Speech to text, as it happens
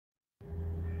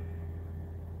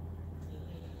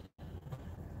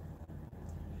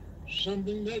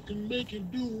Something that can make you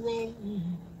do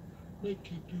wrong,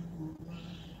 make you do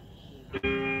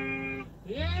right.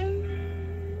 Yeah.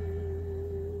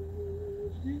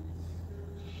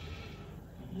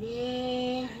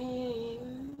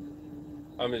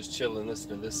 I'm just chilling,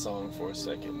 listening to this song for a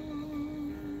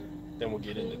second. Then we'll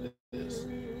get into this.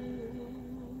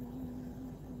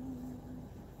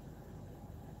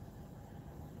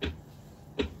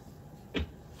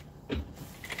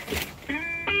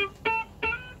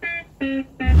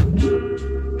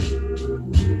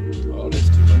 Oh, there's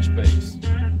too much bass.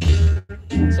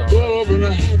 It's all right.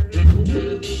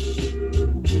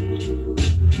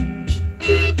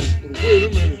 Wait a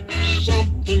minute,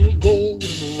 something going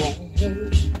wrong.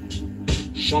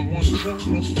 Someone's on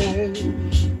the phone,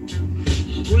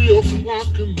 3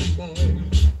 o'clock in the morning.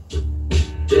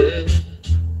 Yeah,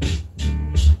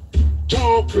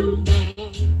 talking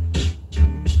about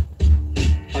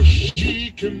how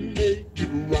she can make it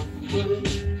right.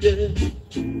 Yeah,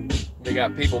 They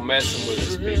got people messing with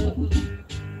us, people.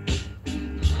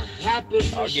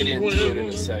 I'll get into it in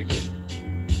a second.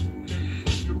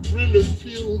 You really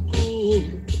feel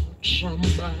good about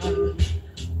somebody.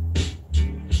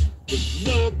 There's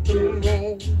nothing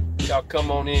wrong. Y'all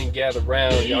come on in, gather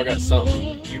round. Y'all got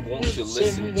something you want to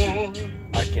listen to.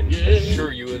 I can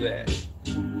assure you of that.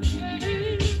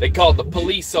 They called the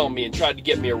police on me and tried to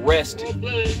get me arrested.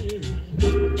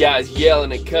 Guys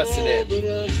yelling and cussing at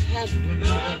me.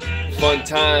 Fun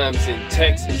times in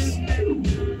Texas.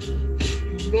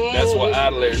 That's what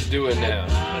Adelaire's doing now.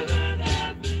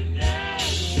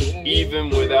 Even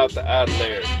without the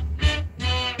Adelaire,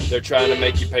 they're trying to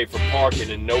make you pay for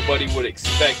parking, and nobody would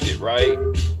expect it, right?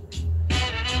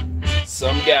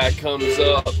 Some guy comes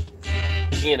up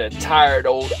in a tired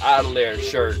old Adelaire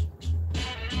shirt,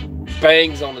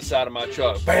 bangs on the side of my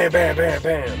truck, bam, bam, bam,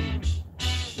 bam.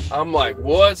 I'm like,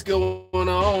 what's going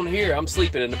on here? I'm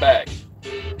sleeping in the back.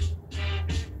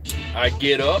 I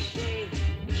get up.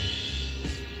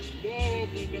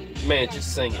 Man,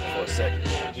 just sing it for a second,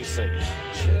 man. Just sing it.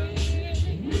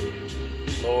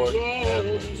 Lord have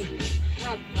mercy.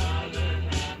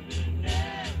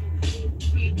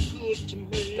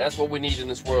 That's what we need in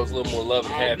this world, is a little more love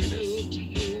and happiness.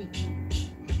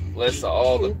 Less of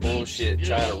all the bullshit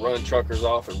trying to run truckers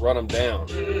off and run them down.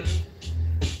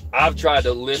 I've tried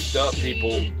to lift up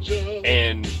people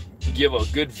and give a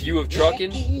good view of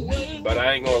trucking, but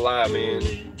I ain't gonna lie, man.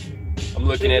 I'm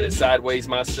looking at it sideways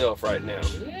myself right now.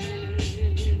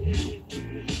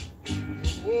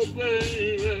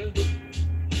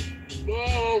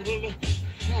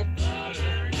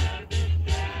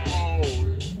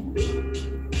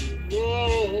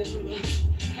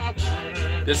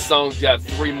 This song's got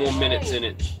 3 more minutes in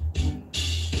it.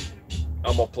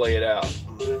 I'm gonna play it out.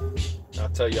 I'll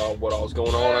tell y'all what all's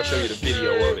going on. I'll show you the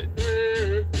video of it.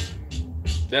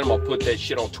 Then I'm gonna put that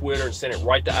shit on Twitter and send it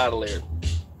right to Adelaide.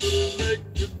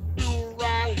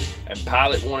 And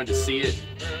Pilot wanted to see it.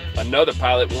 Another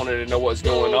pilot wanted to know what's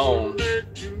going on.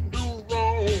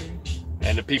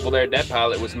 And the people there at that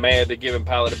pilot was mad they're giving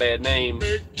Pilot a bad name,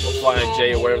 or flying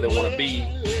J or wherever they want to be.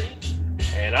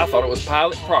 And I thought it was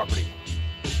Pilot property.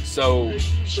 So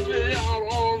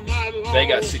they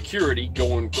got security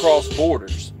going cross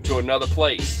borders to another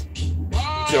place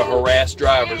to harass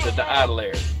drivers at the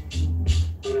Adelaide.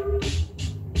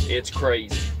 It's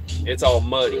crazy. It's all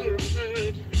muddy.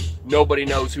 Nobody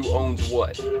knows who owns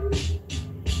what.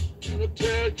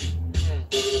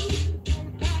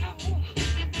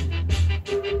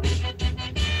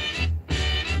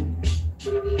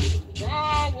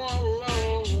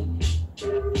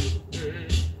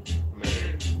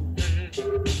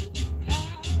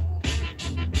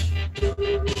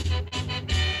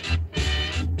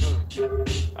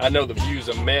 I know the view's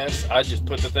a mess. I just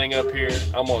put the thing up here.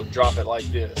 I'm gonna drop it like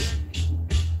this.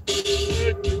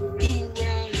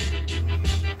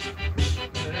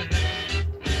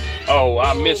 Oh,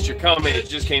 I missed your comment. It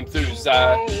just came through.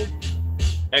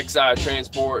 XI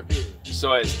Transport.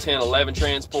 So it's 1011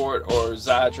 Transport or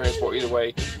Zy Transport. Either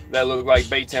way, that looked like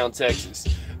Baytown, Texas.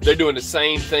 They're doing the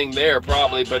same thing there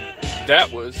probably, but that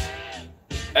was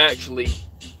actually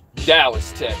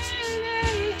Dallas, Texas.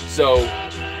 So,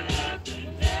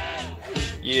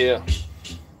 yeah.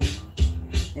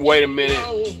 Wait a minute.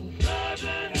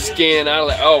 Scan.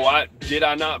 Did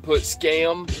I not put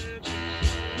scam?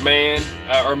 Man,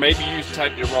 or maybe you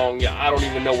typed it wrong. Yeah, I don't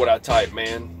even know what I typed,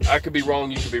 man. I could be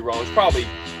wrong, you could be wrong. It's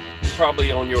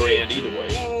probably on your end either way.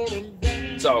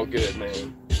 It's all good,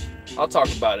 man. I'll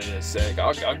talk about it in a sec.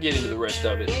 I'll get into the rest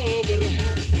of it.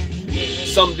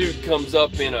 Some dude comes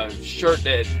up in a shirt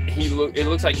that it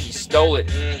looks like he stole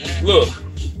it. Look.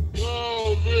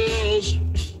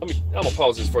 Let me I'm gonna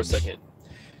pause this for a second.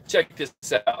 Check this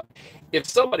out. If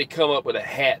somebody come up with a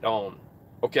hat on,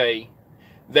 okay,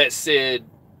 that said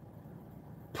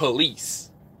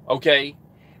police, okay,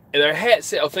 and their hat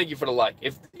said, "Oh, thank you for the like."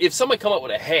 If somebody come up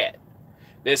with a hat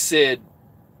that said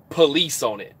police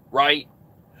on it, right,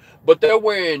 but they're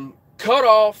wearing cut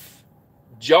off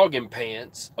jogging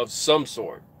pants of some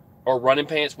sort, or running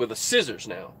pants with the scissors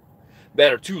now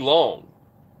that are too long,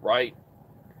 right?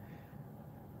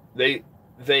 They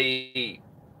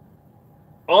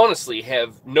honestly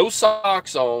have no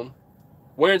socks on,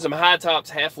 wearing some high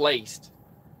tops half laced,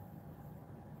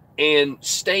 and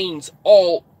stains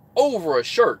all over a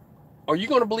shirt. Are you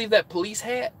going to believe that police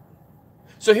hat?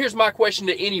 So here's my question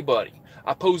to anybody.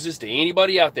 I pose this to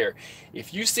anybody out there.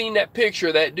 If you seen that picture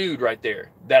of that dude right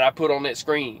there that I put on that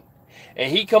screen,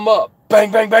 and he come up,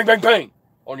 bang, bang, bang, bang, bang,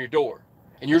 on your door,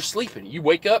 and you're sleeping, you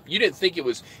wake up, you didn't think it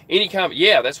was any kind of,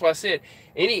 yeah, that's what I said.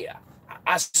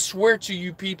 I swear to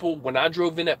you people, when I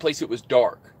drove in that place, it was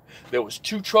dark. There was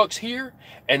 2 trucks here,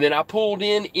 and then I pulled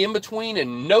in between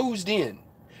and nosed in.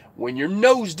 When you're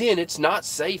nosed in, it's not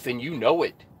safe, and you know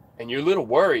it, and you're a little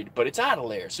worried, but it's out of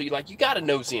there. So you're like, you got to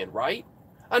nose in, right?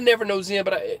 I never nose in,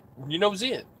 but you nose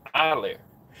in, out of there.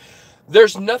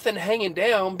 There's nothing hanging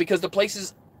down because the place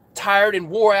is tired and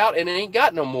wore out, and it ain't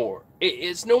got no more.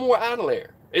 It's no more out of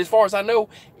there. As far as I know,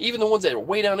 even the ones that are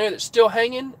way down there that's still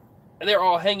hanging, they're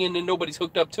all hanging and nobody's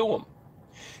hooked up to them.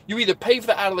 You either pay for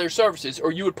the out of there services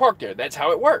or you would park there. That's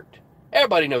how it worked.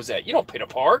 Everybody knows that. You don't pay to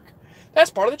park.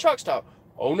 That's part of the truck stop.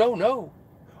 Oh, no, no.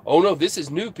 Oh, no, this is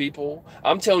new, people.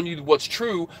 I'm telling you what's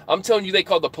true. I'm telling you they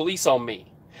called the police on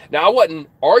me. Now, I wasn't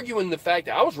arguing the fact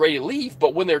that I was ready to leave,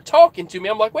 but when they're talking to me,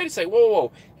 I'm like, wait a second, whoa,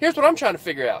 whoa. Here's what I'm trying to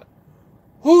figure out.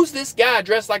 Who's this guy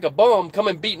dressed like a bum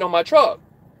coming beating on my truck?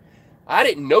 I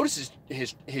didn't notice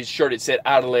his shirt, it said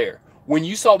out of there. When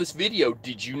you saw this video,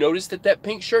 did you notice that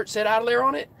pink shirt said out of there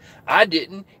on it? I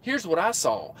didn't. Here's what I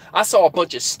saw. I saw a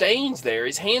bunch of stains there.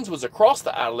 His hands was across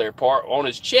the out of there part on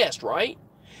his chest, right?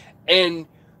 And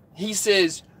he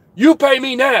says, "You pay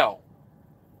me now."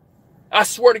 I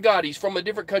swear to God, he's from a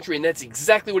different country, and that's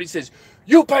exactly what he says.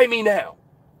 "You pay me now."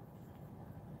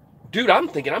 Dude, I'm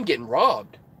thinking I'm getting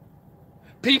robbed.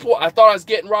 People, I thought I was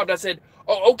getting robbed. I said,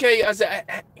 "Oh, okay." I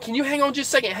said, "Can you hang on just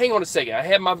a second? Hang on a second." I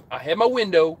had my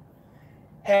window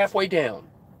halfway down.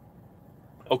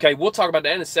 Okay, we'll talk about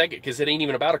that in a second because it ain't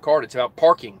even about a card. It's about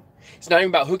parking. It's not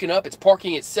even about hooking up. It's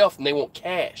parking itself, and they want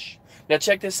cash. Now,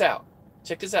 check this out.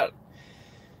 Check this out.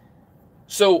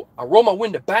 So I rolled my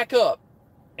window back up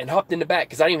and hopped in the back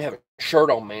because I didn't even have a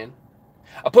shirt on, man.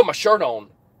 I put my shirt on,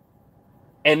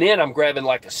 and then I'm grabbing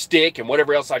like a stick and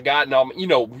whatever else I got, and I'm,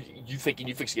 you thinking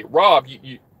you fix to get robbed,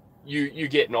 you're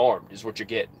getting armed is what you're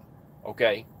getting.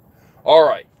 Okay, all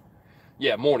right,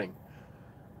 yeah, morning.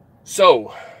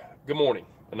 So, good morning,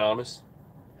 Anonymous.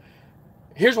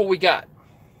 Here's what we got.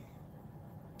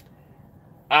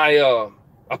 I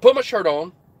put my shirt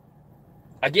on.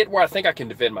 I get where I think I can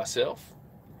defend myself,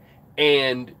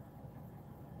 and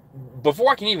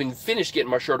before I can even finish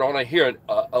getting my shirt on, I hear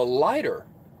a lighter.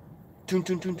 Toon,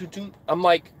 toon, toon, toon, toon. I'm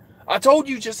like, I told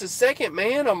you just a second,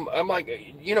 man. I'm like,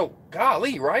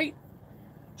 golly, right?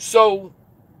 So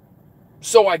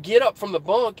I get up from the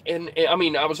bunk, and I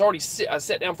mean, I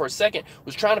sat down for a second,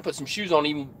 was trying to put some shoes on,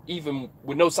 even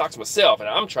with no socks myself, and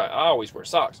I always wear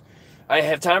socks. I didn't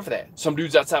have time for that. Some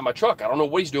dude's outside my truck. I don't know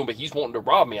what he's doing, but he's wanting to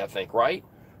rob me, I think, right?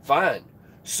 Fine.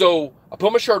 So I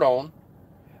put my shirt on,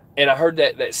 and I heard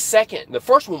that second, the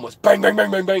first one was bang, bang, bang,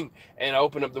 bang, bang. And I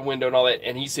opened up the window and all that,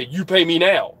 and he said, "You pay me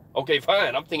now." Okay,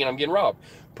 fine. I'm thinking I'm getting robbed.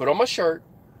 Put on my shirt,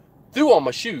 threw on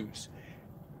my shoes.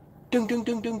 Ding, ding,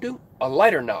 ding, ding, ding. A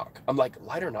lighter knock. I'm like,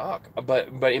 lighter knock? But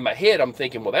in my head, I'm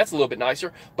thinking, well, that's a little bit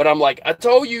nicer. But I'm like, I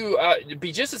told you,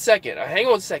 be just a second. Hang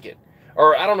on a second.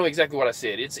 Or I don't know exactly what I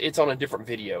said. It's on a different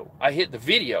video. I hit the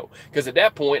video because at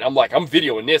that point, I'm like, I'm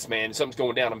videoing this, man. Something's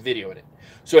going down. I'm videoing it.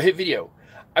 So I hit video.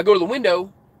 I go to the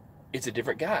window. It's a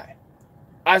different guy.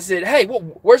 I said, "Hey,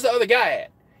 where's the other guy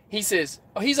at?" He says,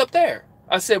 "Oh, he's up there."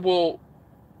 I said, "Well,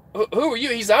 who are you?"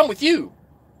 He said, "I'm with you."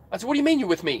 I said, "What do you mean you're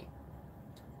with me?"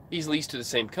 He's leased to the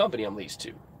same company I'm leased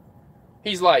to.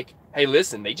 He's like, "Hey,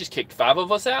 listen, they just kicked 5 of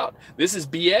us out. This is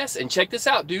BS, and check this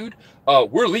out, dude.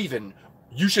 We're leaving.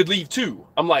 You should leave too."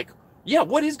 I'm like, "Yeah,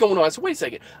 what is going on?" I said, "Wait a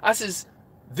second." I says,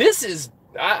 "This is,"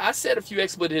 I said a few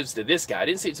expletives to this guy. I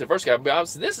didn't say it to the first guy, but I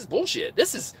said, "This is bullshit.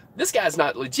 This guy's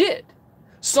not legit.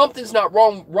 Something's not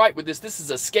right with this. This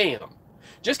is a scam."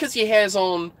 Just because he has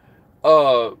on,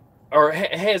 or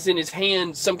has in his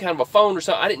hand some kind of a phone or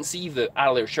something, I didn't see the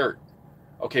out of there shirt.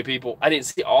 Okay, people, I didn't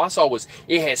see. All I saw was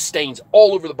it had stains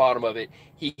all over the bottom of it.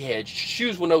 He had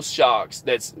shoes with no socks.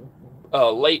 That's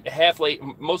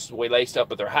most of the way laced up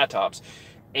with their high tops.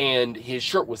 And his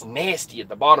shirt was nasty at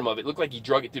the bottom of it. It looked like he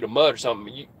drug it through the mud or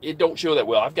something. It don't show that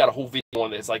well. I've got a whole video on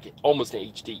this, like almost in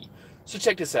HD. So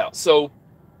check this out. So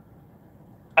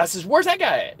I says, where's that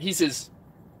guy at? He says,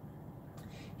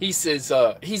 he's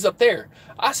up there.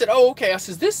 I said, oh, okay. I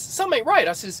says, something ain't right.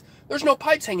 I says, there's no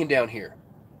pipes hanging down here.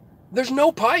 There's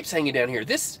no pipes hanging down here.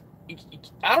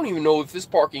 I don't even know if this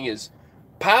parking is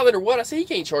pilot or what. I said, he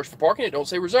can't charge for parking. It don't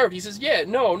say reserved. He says, yeah,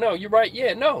 no, you're right.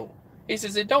 Yeah, no. He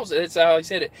says, it don't. That's how he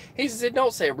said it. He says, it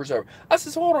don't say reserved. I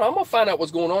says, hold on. I'm going to find out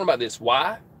what's going on about this.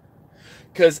 Why?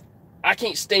 Because I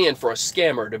can't stand for a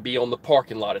scammer to be on the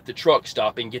parking lot at the truck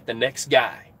stop and get the next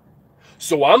guy.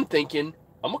 So I'm thinking,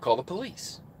 I'm going to call the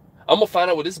police. I'm going to find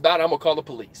out what this is about. I'm going to call the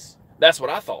police. That's what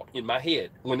I thought in my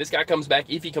head. When this guy comes back,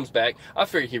 if he comes back, I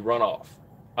figured he'd run off.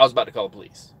 I was about to call the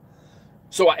police.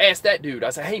 So I asked that dude,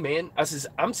 I said, hey, man, I says,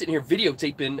 I'm sitting here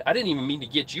videotaping. I didn't even mean to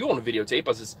get you on a videotape.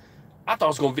 I says, I thought I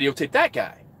was going to videotape that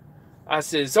guy. I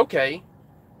says, okay.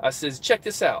 I says, check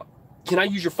this out. Can I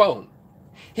use your phone?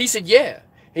 He said, yeah.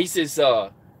 He says,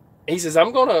 I'm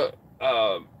going to,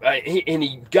 and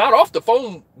he got off the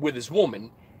phone with his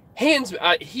woman,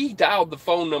 he dialed the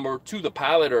phone number to the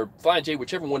pilot or Flying J,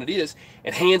 whichever one it is,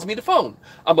 and hands me the phone.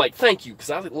 I'm like, thank you,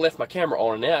 because I left my camera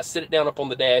on, and then I set it down up on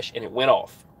the dash, and it went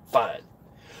off. Fine.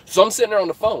 So I'm sitting there on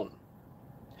the phone.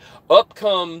 Up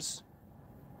comes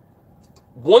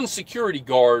one security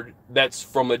guard that's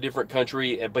from a different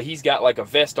country, but he's got like a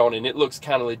vest on and it looks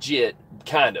kind of legit,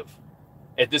 kind of.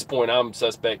 At this point, I'm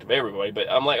suspect of everybody, but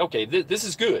I'm like, okay, this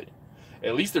is good.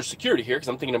 At least there's security here because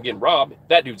I'm thinking I'm getting robbed.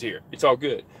 That dude's here. It's all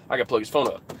good. I got to plug his phone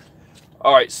up.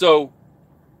 All right, so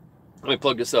let me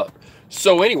plug this up.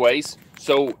 So anyways,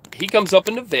 so he comes up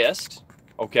in the vest,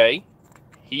 okay?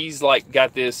 He's like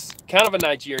got this kind of a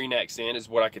Nigerian accent is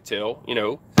what I could tell, you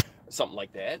know, something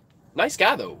like that. Nice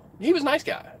guy, though. He was a nice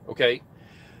guy, okay?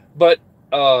 But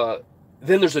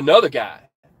then there's another guy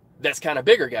that's kind of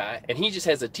bigger guy, and he just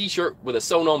has a T-shirt with a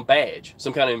sewn-on badge,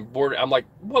 some kind of embroidered. I'm like,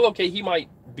 well, okay, he might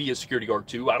be a security guard,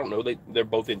 too. I don't know. They're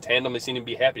both in tandem. They seem to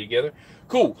be happy together.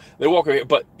 Cool. They walk over here,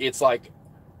 but it's like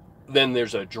then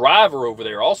there's a driver over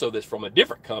there also that's from a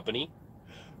different company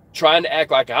trying to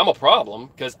act like I'm a problem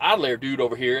because Idler dude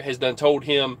over here has done told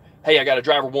him, hey, I got a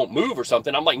driver won't move or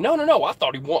something. I'm like, no.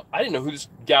 I didn't know who this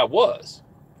guy was.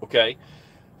 Okay,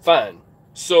 fine.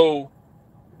 So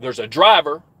there's a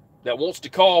driver that wants to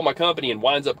call my company and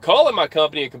winds up calling my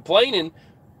company and complaining,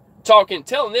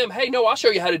 telling them, hey, no, I'll show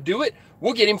you how to do it.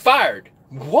 We'll get him fired.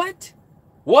 What?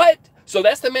 So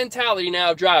that's the mentality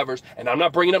now of drivers. And I'm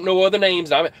not bringing up no other names.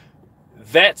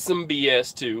 That's some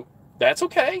BS too. That's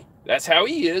okay. That's how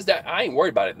he is. I ain't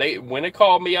worried about it. When they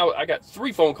called me, I got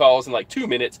 3 phone calls in like 2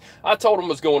 minutes. I told them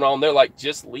what's going on. They're like,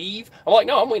 just leave. I'm like,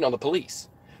 no, I'm waiting on the police.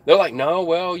 They're like, no,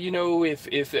 well, you know, if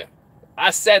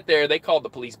I sat there, they called the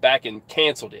police back and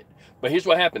canceled it. But here's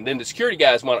what happened. Then the security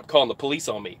guys wound up calling the police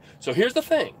on me. So here's the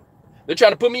thing. They're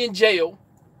trying to put me in jail.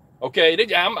 Okay,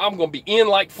 I'm going to be in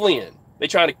like Flynn. They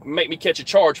trying to make me catch a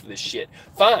charge for this shit.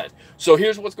 Fine. So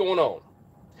here's what's going on.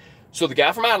 So the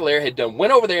guy from Idler had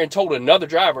went over there and told another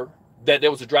driver that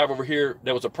there was a driver over here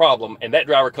that was a problem, and that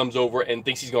driver comes over and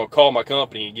thinks he's going to call my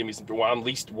company and give me some, well, I'm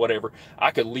leased whatever.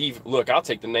 I could leave. Look, I'll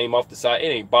take the name off the side. It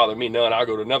ain't bother me none. I'll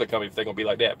go to another company if they're going to be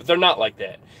like that. But they're not like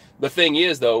that. The thing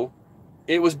is, though,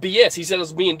 it was BS. He said I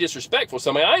was being disrespectful.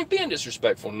 So I ain't being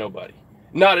disrespectful to nobody.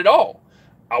 Not at all.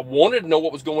 I wanted to know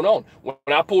what was going on. When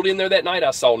I pulled in there that night,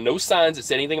 I saw no signs that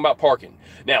said anything about parking.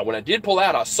 Now, when I did pull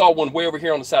out, I saw one way over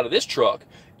here on the side of this truck.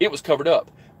 It was covered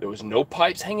up. There was no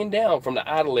pipes hanging down from the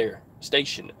idle air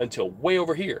station until way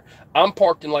over here. I'm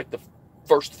parked in like the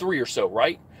first 3 or so,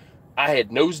 right? I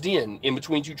had nosed in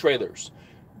between 2 trailers.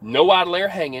 No idle air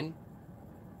hanging.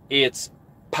 It's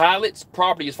Pilot's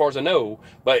property as far as I know.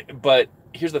 But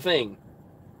here's the thing.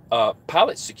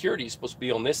 Pilot's security is supposed to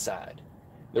be on this side.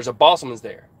 There's a bossman's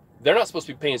there. They're not supposed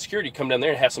to be paying security to come down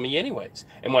there and hassle me anyways.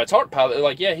 And when I talked to Pilot, they're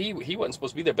like, yeah, he wasn't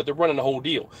supposed to be there, but they're running the whole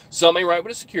deal. Something ain't right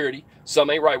with the security.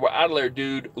 Something ain't right with Idler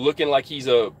dude looking like he's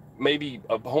maybe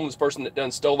a homeless person that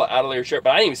done stole the Idler shirt,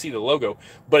 but I didn't even see the logo,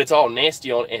 but it's all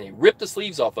nasty on, and he ripped the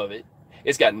sleeves off of it.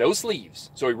 It's got no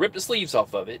sleeves. So he ripped the sleeves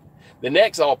off of it. The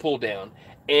neck's all pulled down,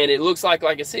 and it looks like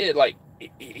I said, like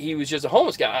he was just a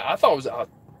homeless guy. I thought it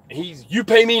was, you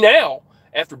pay me now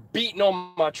after beating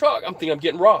on my truck. I'm thinking I'm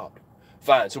getting robbed.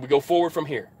 Fine, so we go forward from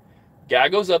here. Guy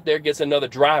goes up there, gets another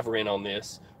driver in on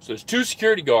this. So there's 2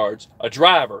 security guards, a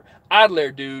driver,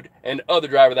 Idler dude, and the other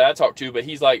driver that I talked to, but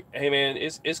he's like, hey man,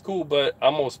 it's cool, but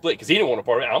I'm gonna split, because he didn't want to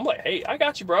part of it. I'm like, hey, I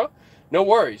got you, bro. No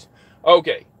worries.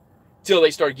 Okay. Till they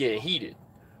start getting heated.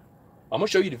 I'm gonna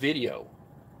show you the video.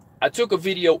 I took a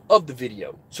video of the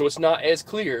video, so it's not as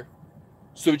clear,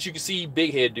 so that you can see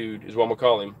big head dude is what I'm gonna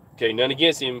call him. Okay, none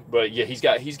against him, but yeah,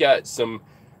 he's got some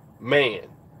man.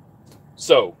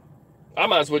 So I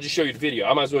might as well just show you the video.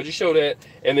 I might as well just show that,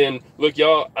 and then look,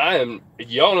 y'all.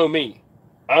 Y'all know me.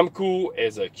 I'm cool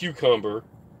as a cucumber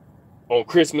on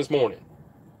Christmas morning,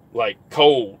 like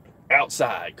cold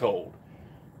outside, cold.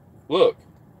 Look,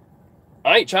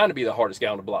 I ain't trying to be the hardest guy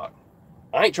on the block.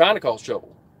 I ain't trying to cause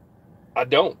trouble. I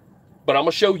don't. But I'm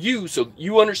going to show you so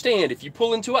you understand, if you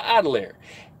pull into an idle air,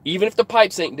 even if the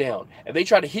pipes ain't down, and they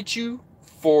try to hit you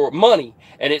for money,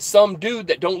 and it's some dude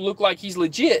that don't look like he's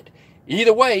legit,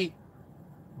 either way,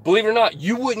 believe it or not,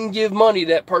 you wouldn't give money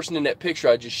to that person in that picture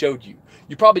I just showed you.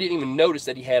 You probably didn't even notice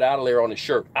that he had idle air on his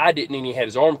shirt. I didn't, and he had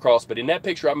his arm crossed, but in that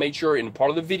picture, I made sure in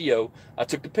part of the video I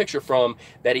took the picture from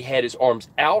that he had his arms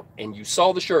out, and you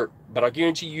saw the shirt, but I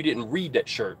guarantee you didn't read that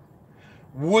shirt.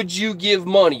 Would you give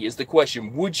money is the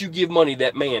question. Would you give money to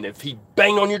that man if he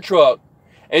banged on your truck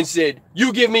and said,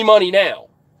 you give me money now?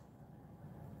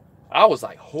 I was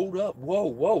like, hold up,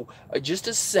 whoa, just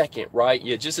a second, right?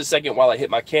 Yeah, just a second while I hit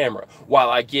my camera, while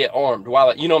I get armed, you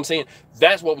know what I'm saying?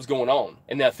 That's what was going on.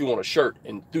 And then I threw on a shirt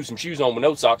and threw some shoes on with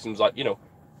no socks and was like,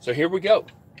 so here we go.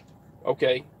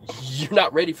 Okay, you're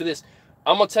not ready for this.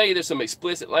 I'm going to tell you there's some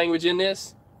explicit language in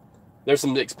this. There's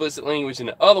some explicit language in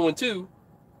the other one too.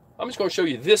 I'm just going to show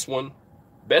you this one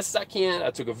best as I can. I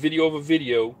took a video of a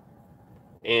video,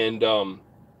 and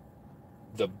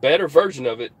the better version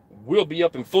of it will be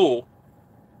up in full.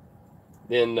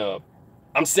 Then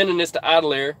I'm sending this to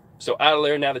Idle Air. So Idle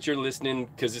Air, now that you're listening,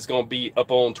 because it's going to be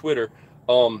up on Twitter,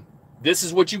 this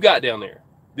is what you got down there.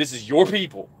 This is your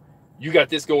people. You got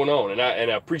this going on, and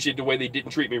I appreciate the way they didn't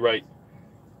treat me right.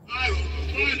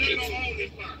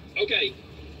 Okay.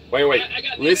 Wait.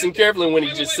 Listen carefully when he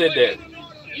just said that.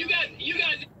 You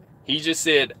guys. He just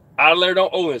said, Idle Air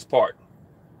don't own this part.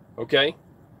 Okay?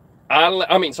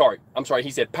 I'm sorry.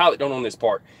 He said, Pilot don't own this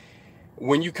part.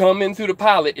 When you come in through the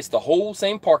Pilot, it's the whole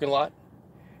same parking lot.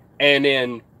 And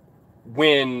then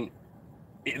when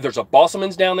there's a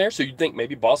Bosselman's down there, so you'd think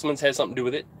maybe Bosselman's has something to do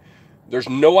with it. There's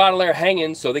no Idle Air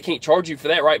hanging, so they can't charge you for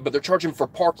that, right? But they're charging for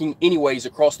parking anyways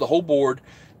across the whole board.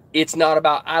 It's not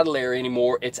about Idle Air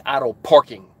anymore. It's idle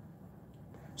parking.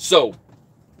 So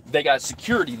they got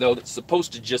security, though, that's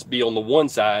supposed to just be on the one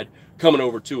side coming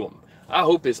over to them. I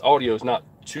hope his audio is not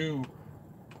too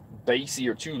bassy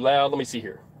or too loud. Let me see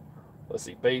here. Let's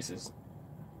see, bass is...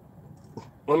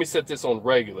 Let me set this on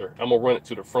regular. I'm going to run it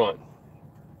to the front.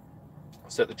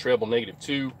 Set the treble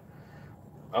 -2.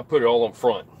 I'll put it all on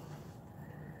front.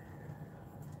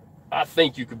 I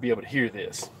think you could be able to hear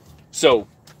this. So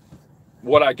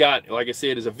what I got, like I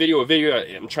said, is a video.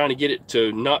 I'm trying to get it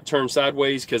to not turn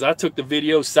sideways because I took the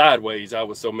video sideways. I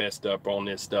was so messed up on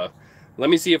this stuff. Let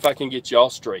me see if I can get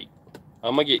y'all straight.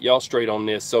 I'm going to get y'all straight on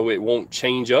this so it won't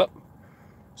change up,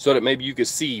 so that maybe you can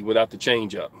see without the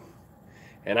change up.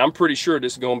 And I'm pretty sure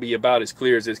this is going to be about as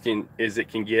clear as it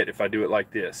can get if I do it like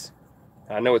this.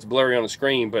 I know it's blurry on the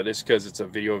screen, but it's because it's a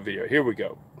video. Here we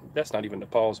go. That's not even the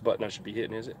pause button I should be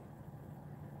hitting, is it?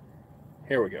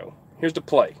 Here we go. Here's the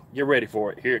play. Get ready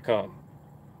for it. Here it comes.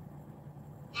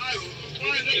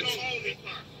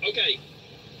 Okay.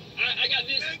 I got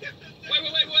this.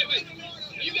 Wait.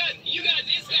 You got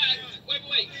this guy.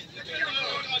 Wait.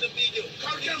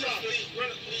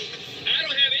 I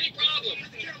don't have any problem.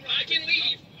 I can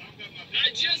leave.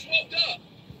 I just woke up.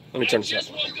 Let me turn this up. I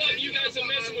just woke up. You guys are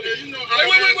messing with me.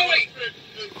 Wait.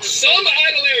 Some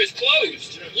Idle Air is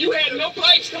closed. You had no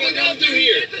pipes coming down through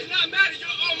here. It does not matter. You're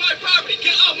on my property.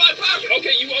 Get off my property.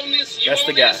 Okay, you own this. That's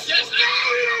the guy. Yes. No,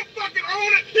 he don't fucking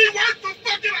own it. He works for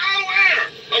fucking Idle Air.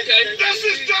 Okay. That's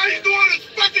his job. He's doing his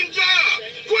fucking job.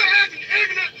 Quit acting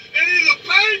ignorant and either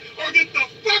pay or get the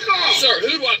fuck off. Sir,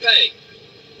 who do I pay?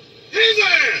 His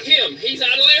ass. Him. He's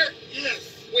Idle Air? Yes.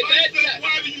 With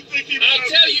Why do you think he... I'll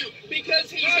tell you,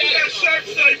 because he's got that shirt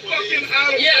say fucking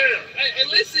Idle Air? Yeah, and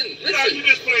listen. Nah, you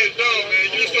just playing dumb, man.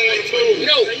 You just don't want to move.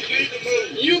 No, you need to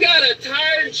move. You got a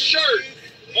tired shirt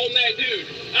on that dude.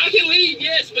 I can leave,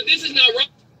 yes, but this is not right.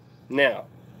 Now,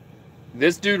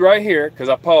 this dude right here, because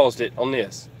I paused it on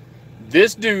this.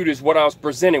 This dude is what I was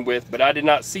presented with, but I did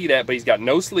not see that, but he's got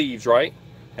no sleeves, right?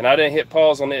 And I didn't hit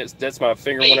pause on this. That's my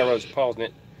finger whenever I was pausing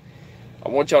it. I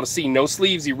want y'all to see no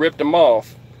sleeves. He ripped them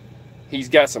off. He's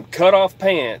got some cut-off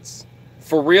pants.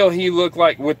 For real, he looked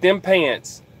like, with them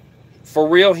pants, for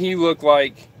real, he looked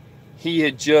like he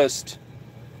had just,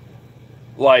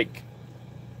 like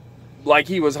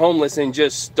he was homeless and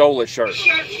just stole a shirt.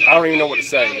 I don't even know what to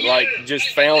say. Like, just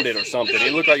found it or something.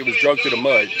 It looked like it was drugged through the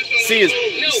mud. See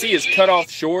his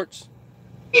cut-off shorts?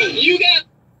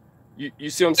 You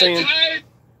see what I'm saying?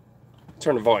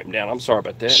 Turn the volume down. I'm sorry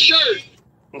about that. Shirt.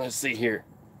 Let's see here.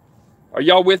 Are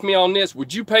y'all with me on this?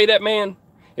 Would you pay that man?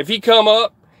 If he come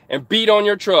up and beat on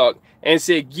your truck and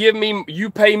said, you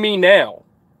pay me now.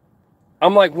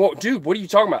 I'm like, well, dude, what are you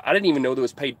talking about? I didn't even know there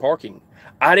was paid parking.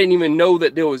 I didn't even know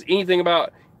that there was anything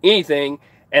about anything.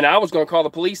 And I was going to call the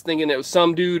police thinking it was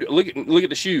some dude. Look at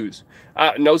the shoes.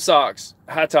 No socks,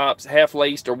 high tops, half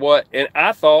laced or what. And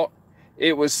I thought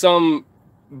it was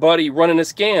somebody running a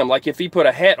scam. Like if he put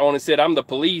a hat on and said, I'm the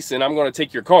police and I'm going to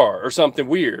take your car or something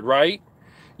weird, right?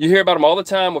 You hear about them all the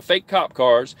time with fake cop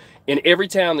cars. In every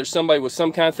town, there's somebody with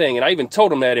some kind of thing. And I even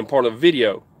told them that in part of the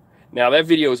video. Now, that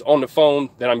video is on the phone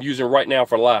that I'm using right now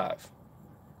for live,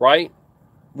 right?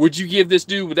 Would you give this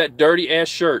dude with that dirty-ass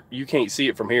shirt? You can't see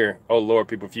it from here. Oh, Lord,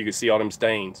 people, if you could see all them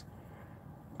stains.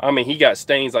 I mean, he got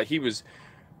stains like he was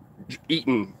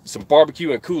eating some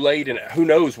barbecue and Kool-Aid and who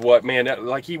knows what, man.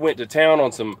 Like he went to town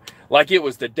on some, like it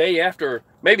was the day after,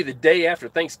 maybe the day after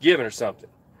Thanksgiving or something.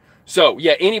 So,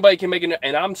 yeah, anybody can make it.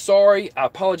 And I'm sorry. I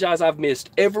apologize. I've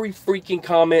missed every freaking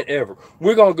comment ever.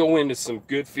 We're going to go into some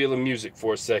good feeling music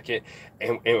for a second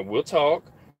and we'll talk.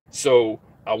 So,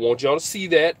 I want y'all to see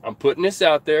that. I'm putting this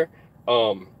out there.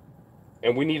 And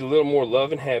we need a little more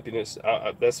love and happiness.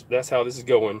 That's how this is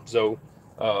going. So,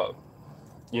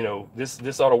 you know,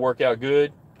 this ought to work out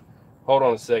good. Hold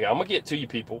on a second. I'm going to get to you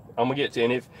people. I'm going to get to,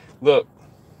 and if, look,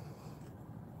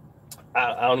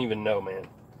 I don't even know, man.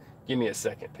 Give me a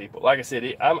second, people. Like I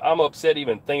said, I'm upset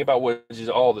even thinking about what is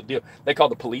all the deal. They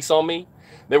called the police on me.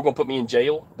 They were going to put me in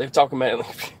jail. They're talking about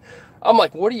it. I'm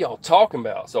like, what are y'all talking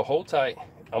about? So hold tight.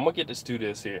 I'm going to get this to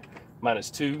this here.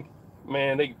 -2.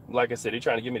 Man, they, like I said, they're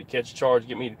trying to get me to catch a charge,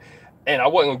 get me, and I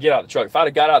wasn't going to get out of the truck. If I'd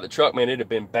have got out of the truck, man, it'd have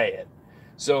been bad.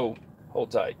 So hold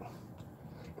tight.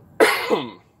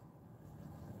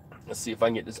 Let's see if I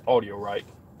can get this audio right.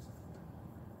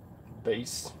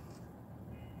 Bass.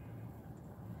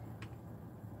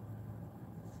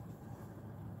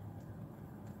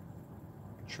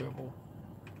 Treble,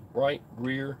 right,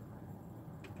 rear.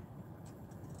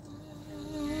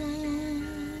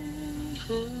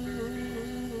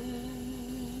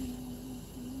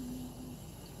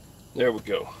 There we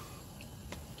go.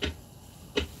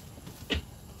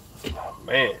 Oh,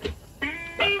 man,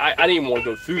 I didn't even want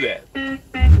to go through that.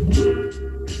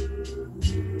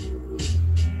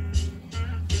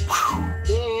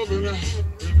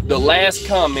 The last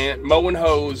comment, Mo and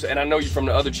Hose, and I know you're from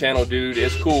the other channel, dude.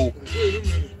 It's cool.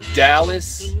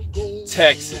 Dallas,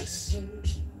 Texas.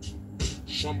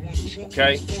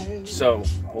 Okay, so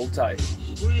hold tight.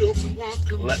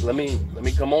 Let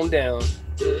me come on down.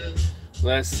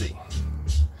 Let's see.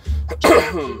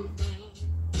 I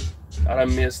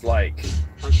done missed like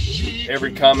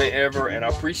every comment ever, and I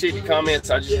appreciate the comments.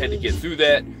 I just had to get through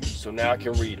that, so now I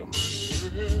can read them.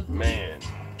 Man,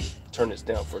 turn this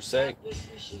down for a sec.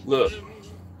 Look.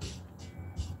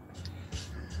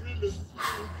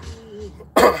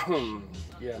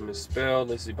 Yeah, misspelled.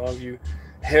 Let's see, Bongview.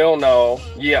 Hell no.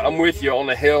 Yeah, I'm with you on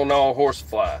the hell no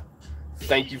horsefly.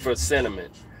 Thank you for the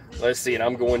sentiment. Let's see, and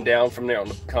I'm going down from there on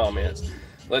the comments.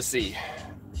 Let's see.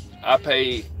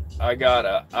 I got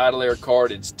a idle air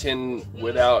card. It's 10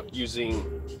 without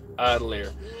using idle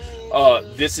air.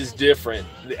 This is different.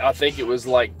 I think it was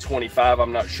like 25.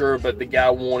 I'm not sure, but the guy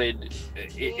wanted.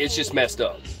 It's just messed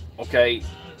up. Okay,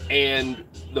 and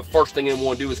the first thing they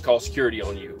want to do is call security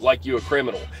on you, like you're a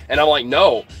criminal. And I'm like,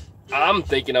 no, I'm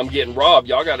thinking I'm getting robbed.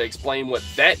 Y'all got to explain what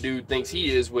that dude thinks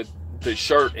he is with the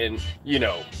shirt and, you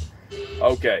know.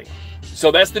 Okay,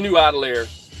 so that's the new idle air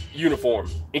uniform,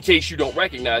 in case you don't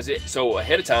recognize it. So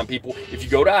ahead of time, people, if you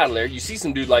go to idle air, you see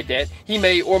some dude like that, he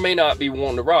may or may not be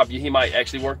wanting to rob you. He might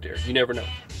actually work there. You never know.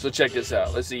 So check this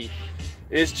out. Let's see.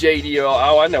 It's JDL.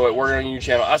 Oh, I know it. Working on your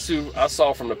channel. I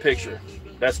saw from the picture.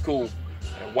 That's cool.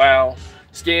 And wow.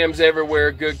 Scams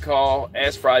everywhere. Good call.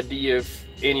 Ask for ID if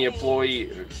any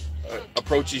employee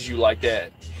approaches you like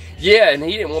that. Yeah, and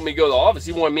he didn't want me to go to the office.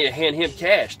 He wanted me to hand him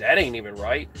cash. That ain't even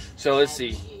right. So let's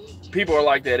see. People are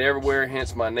like that everywhere,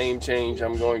 hence my name change.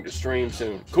 I'm going to stream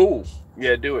soon. Cool.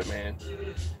 Yeah, do it, man.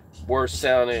 Worst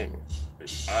sounding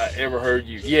I ever heard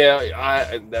you.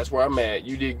 Yeah, that's where I'm at.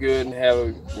 You did good and have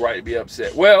a right to be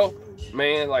upset. Well,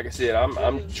 man, like I said,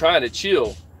 I'm trying to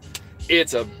chill.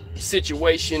 It's a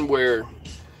situation where,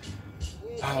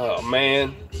 oh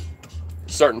man,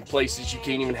 certain places you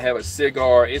can't even have a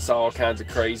cigar. It's all kinds of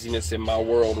craziness in my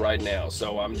world right now.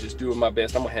 So I'm just doing my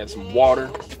best. I'm gonna have some water.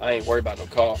 I ain't worried about no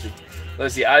coffee.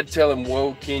 Let's see. I'd tell him,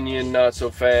 whoa, Kenyan, not so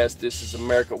fast. This is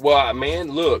America. Well,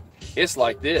 man, look, it's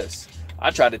like this. I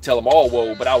tried to tell them all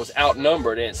whoa, but I was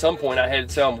outnumbered. And at some point I had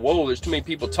to tell them, whoa, there's too many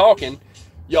people talking.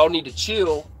 Y'all need to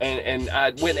chill. And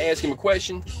I went and asked him a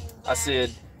question. I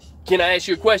said, can I ask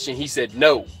you a question? He said,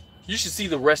 no. You should see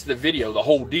the rest of the video, the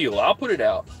whole deal. I'll put it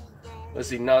out. Let's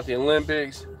see, not the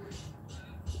Olympics.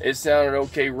 It sounded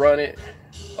okay, run it.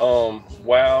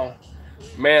 Wow.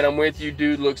 Man, I'm with you,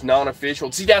 dude, looks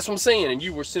non-official. See, that's what I'm saying, and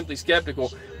you were simply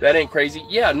skeptical. That ain't crazy.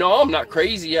 Yeah, no, I'm not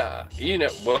crazy. You know,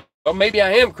 well, maybe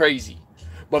I am crazy.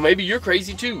 But maybe you're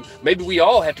crazy too. Maybe we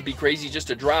all have to be crazy just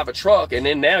to drive a truck, and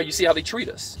then now you see how they treat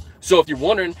us. So if you're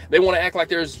wondering, they want to act like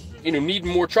there's, you know, needing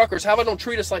more truckers. How about don't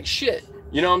treat us like shit?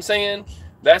 You know what I'm saying?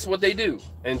 That's what they do.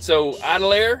 And so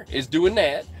Idle Air is doing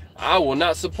that. I will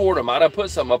not support them. I'd put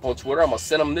something up on Twitter. I'm going to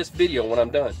send them this video when I'm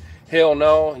done. Hell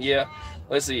no. Yeah.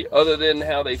 Let's see. Other than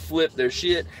how they flip their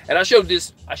shit. And I showed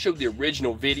the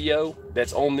original video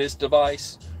that's on this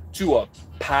device to a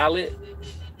pilot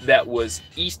that was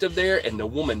east of there, and the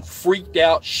woman freaked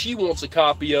out. She wants a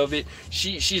copy of it.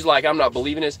 She's like, I'm not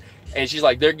believing this. And she's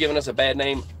like, they're giving us a bad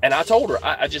name. And I told her,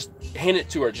 I just hinted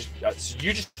to her,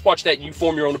 you just watch that and you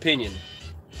form your own opinion.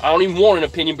 I don't even want an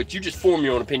opinion, but you just form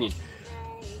your own opinion.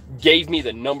 Gave me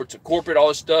the number to corporate, all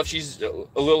this stuff. She's a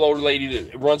little older lady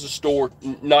that runs a store,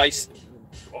 nice,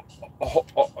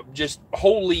 just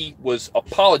wholly was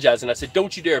apologizing. I said,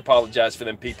 don't you dare apologize for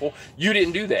them people. You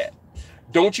didn't do that.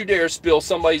 Don't you dare spill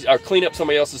somebody's, or clean up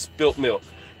somebody else's spilt milk.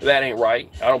 That ain't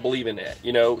right. I don't believe in that,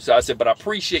 you know. So I said, but I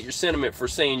appreciate your sentiment for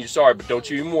saying you're sorry, but don't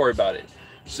you even worry about it.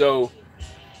 So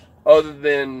other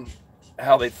than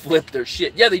how they flipped their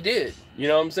shit, yeah, they did. You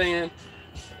know what I'm saying?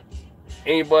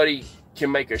 Anybody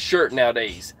can make a shirt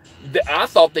nowadays. I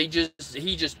thought he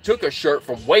just took a shirt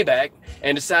from way back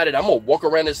and decided, I'm gonna walk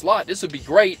around this lot. This would be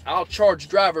great. I'll charge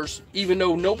drivers even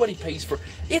though nobody pays for.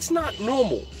 It's not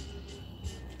normal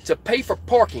to pay for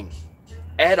parking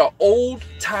at an old,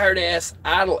 tired-ass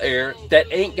Idle Air that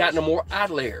ain't got no more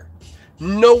Idle Air.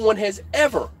 No one has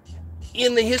ever,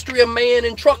 in the history of man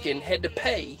and trucking, had to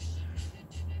pay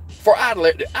for Idle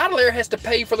Air. Idle Air has to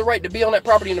pay for the right to be on that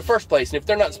property in the first place. And if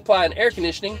they're not supplying air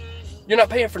conditioning, you're not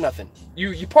paying for nothing.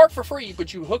 You park for free,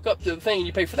 but you hook up to the thing and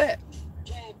you pay for that.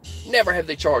 Never have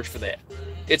they charged for that.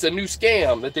 It's a new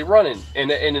scam that they're running. And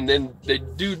then the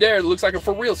dude there looks like a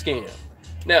for real scam.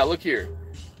 Now, look here.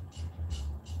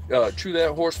 True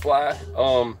that horsefly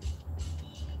from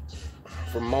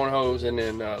Monhose, and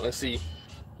then let's see,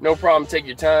 no problem, take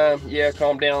your time. Yeah,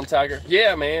 calm down, Tiger.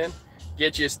 Yeah, man,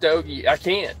 get you a stogie. I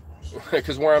can't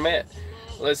because where I'm at.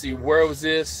 Let's see, where was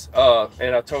this?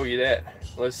 And I told you that.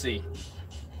 Let's see.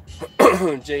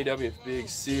 JW Big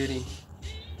City,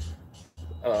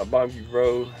 Bonneview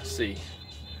Road. Let's see,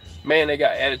 man, they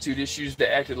got attitude issues. They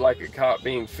acted like a cop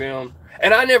being filmed,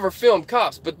 and I never filmed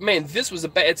cops, but man, this was a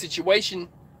bad situation.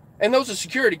 And those are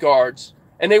security guards,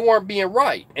 and they weren't being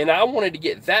right. And I wanted to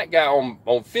get that guy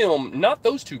on film, not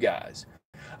those two guys.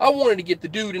 I wanted to get the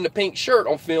dude in the pink shirt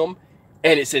on film,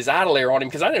 and it says Idle Air on him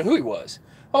because I didn't know who he was.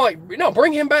 I'm like, no,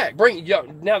 bring him back. Bring y'all,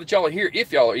 now that y'all are here,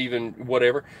 if y'all are even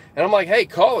whatever. And I'm like, hey,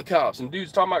 call the cops. And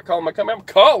dude's talking about calling my company. I'm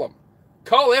call them.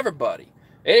 Call everybody.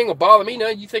 It ain't gonna bother me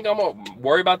none. You think I'm gonna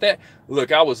worry about that?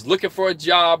 Look, I was looking for a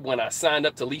job when I signed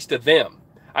up to lease to them.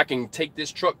 I can take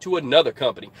this truck to another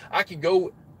company. I could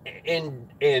go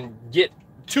and get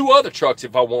 2 other trucks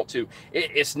if I want to.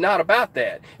 It's not about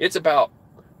that. It's about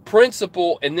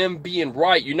principle and them being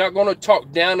right. You're not going to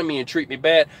talk down to me and treat me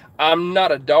bad. I'm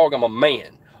not a dog. I'm a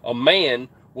man. A man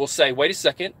will say, wait a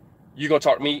second, you're going to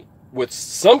talk to me with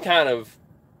some kind of,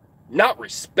 not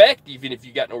respect, even if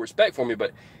you got no respect for me, but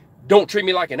don't treat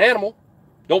me like an animal.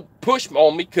 Don't push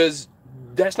on me, because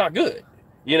that's not good.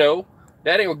 You know,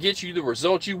 that ain't going to get you the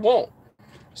result you want.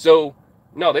 So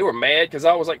no, they were mad because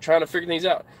I was like trying to figure things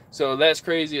out. So that's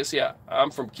crazy. See,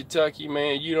 I'm from Kentucky,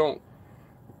 man. You don't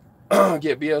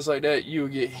get BS like that. You will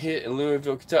get hit in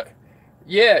Louisville, Kentucky.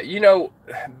 Yeah, you know,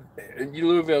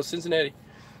 Louisville, Cincinnati.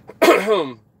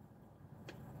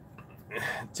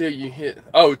 till you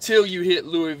hit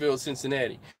Louisville,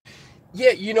 Cincinnati.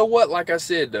 Yeah, you know what? Like I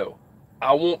said, though,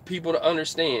 I want people to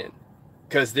understand,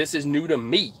 because this is new to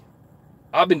me.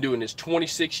 I've been doing this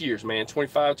 26 years, man.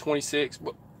 25, 26.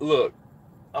 But look,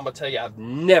 I'm going to tell you, I've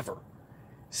never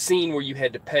seen where you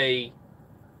had to pay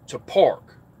to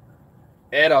park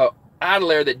at a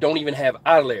Idle Air that don't even have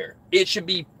Idle Air. It should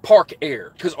be park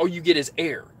air, because all you get is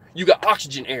air. You got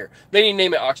oxygen air. They need to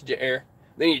name it oxygen air.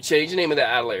 They need to change the name of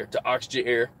that Idle Air to oxygen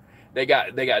air. They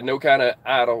got no kind of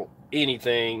idle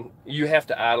anything. You have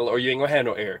to idle or you ain't gonna have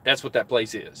no air. That's what that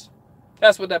place is.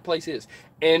 That's what that place is.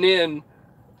 And then,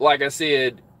 like I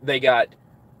said, they got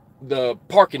the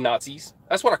parking Nazis.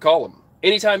 That's what I call them.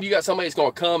 Anytime you got somebody that's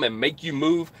going to come and make you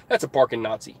move, that's a parking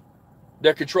Nazi.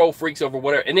 They're control freaks over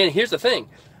whatever. And then here's the thing.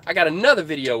 I got another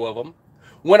video of them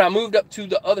when I moved up to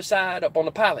the other side, up on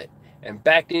the pilot. and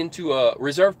backed into a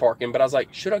reserve parking. But I was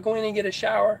like, should I go in and get a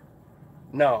shower?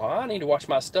 No, I need to wash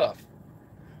my stuff.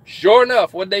 Sure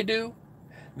enough, what'd they do?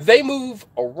 They move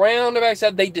around the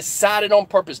backside. They decided on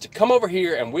purpose to come over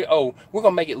here, and we're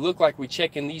gonna make it look like we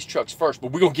check in these trucks first,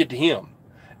 but we're gonna get to him.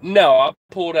 No, I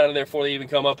pulled out of there before they even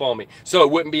come up on me. So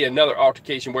it wouldn't be another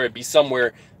altercation where it'd be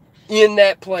somewhere in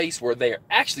that place where they're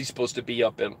actually supposed to be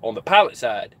up on the pilot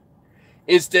side,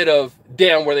 instead of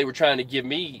down where they were trying to give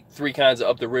me 3 kinds of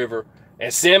up the river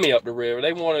and send me up the river.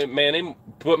 They wanted, man, they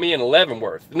put me in 11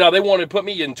 worth. No, they wanted to put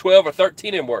me in 12 or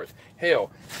 13 in worth.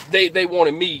 Hell, they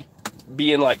wanted me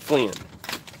being like Flynn,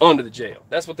 under the jail.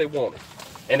 That's what they wanted.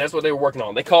 And that's what they were working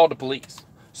on. They called the police.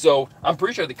 So I'm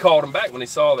pretty sure they called them back when they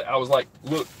saw that I was like,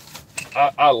 look,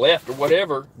 I left or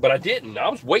whatever, but I didn't. I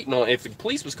was waiting on, if the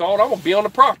police was called, I'm gonna be on the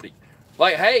property.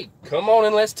 Like, hey, come on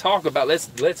and let's talk about,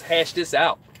 let's hash this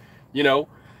out, you know?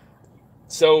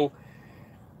 So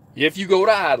if you go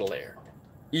to Idle Air,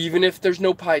 even if there's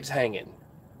no pipes hanging,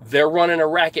 they're running a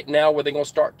racket now where they're going to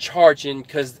start charging,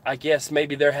 because I guess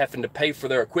maybe they're having to pay for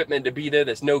their equipment to be there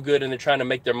that's no good, and they're trying to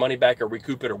make their money back or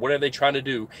recoup it or whatever they're trying to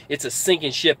do. It's a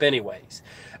sinking ship anyways.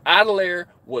 Idle Air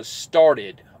was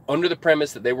started under the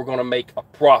premise that they were going to make a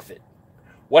profit.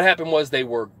 What happened was they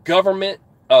were government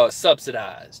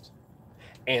subsidized,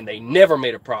 and they never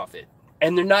made a profit.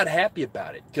 And they're not happy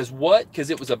about it. Because what? Because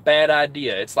it was a bad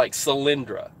idea. It's like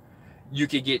Solyndra. You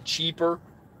could get cheaper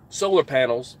solar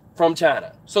panels from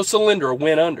China. So Solyndra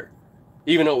went under,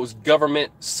 even though it was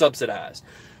government subsidized.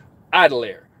 Idle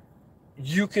Air,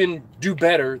 you can do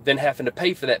better than having to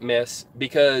pay for that mess,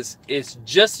 because it's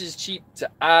just as cheap to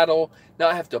idle,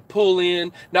 not have to pull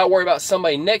in, not worry about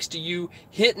somebody next to you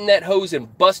hitting that hose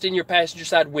and busting your passenger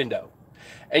side window.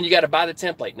 And you got to buy the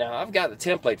template. Now, I've got the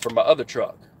template for my other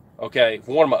truck, okay,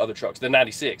 for one of my other trucks, the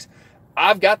 96.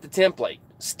 I've got the template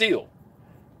still.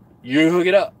 You hook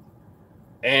it up,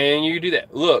 and you do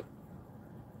that. Look,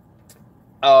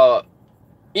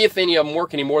 if any of them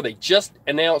work anymore, they just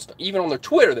announced, even on their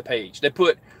Twitter, the page, they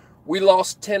put, we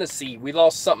lost Tennessee, we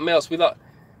lost something else,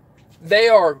 they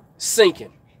are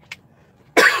sinking,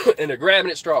 and they're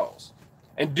grabbing at straws.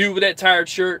 And dude with that tired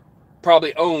shirt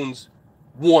probably owns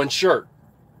one shirt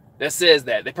that says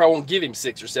that. They probably won't give him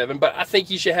 6 or 7, but I think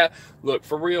he should have, look,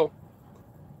 for real,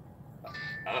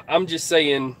 I'm just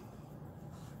saying,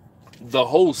 the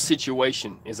whole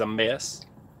situation is a mess.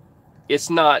 It's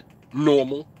not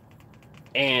normal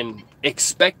and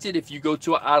expected. If you go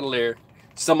to an Idle Air,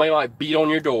 somebody might beat on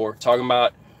your door talking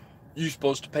about you're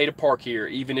supposed to pay to park here,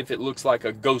 even if it looks like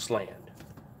a ghost land,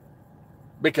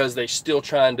 because they're still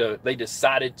trying to, they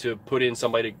decided to put in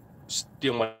somebody to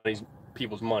steal these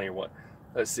people's money or what.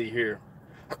 Let's see here.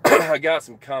 I got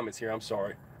some comments here. I'm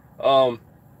sorry.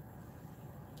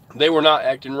 They were not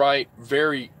acting right.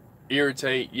 Very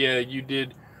irritate. Yeah, you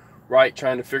did right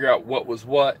trying to figure out what was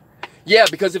what. Yeah,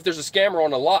 because if there's a scammer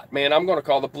on the lot, man, I'm going to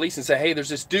call the police and say, hey, there's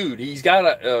this dude. He's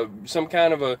got some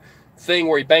kind of a thing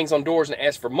where he bangs on doors and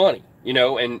asks for money, you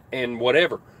know, and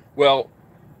whatever. Well,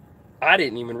 I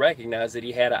didn't even recognize that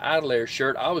he had an Idle Air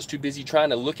shirt. I was too busy trying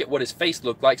to look at what his face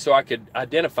looked like so I could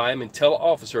identify him and tell an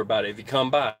officer about it if he come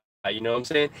by. You know what I'm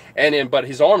saying? And then, but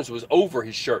his arms was over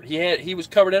his shirt. He was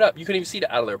covered it up. You couldn't even see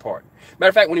the Idle Air part. Matter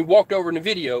of fact, when he walked over in the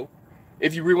video,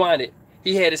 if you rewind it,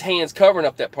 he had his hands covering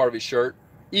up that part of his shirt,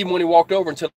 even when he walked over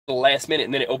until the last minute,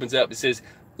 and then it opens up. It says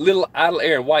little Idle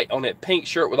Air in white on that pink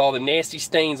shirt with all the nasty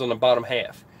stains on the bottom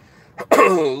half.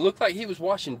 Looked like he was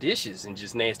washing dishes and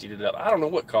just nastied it up. I don't know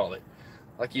what to call it.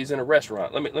 Like he was in a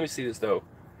restaurant. Let me see this though.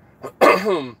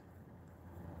 Oh,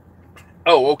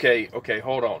 okay,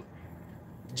 hold on.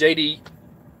 JD,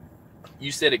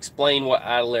 you said explain what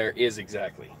Idle Air is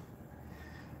exactly.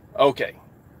 Okay.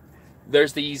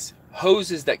 There's these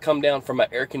hoses that come down from an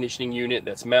air conditioning unit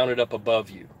that's mounted up above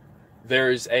you.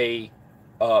 There's a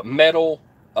metal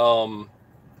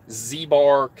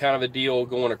Z-bar kind of a deal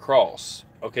going across.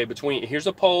 Okay, between, here's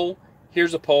a pole,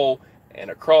 and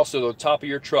across to the top of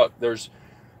your truck, there's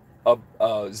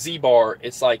a Z-bar.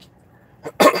 It's like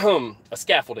a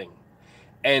scaffolding.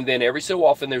 And then every so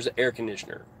often there's an air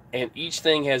conditioner. And each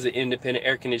thing has an independent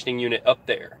air conditioning unit up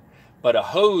there. But a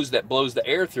hose that blows the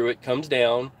air through it comes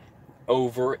down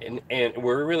over and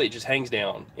where really it just hangs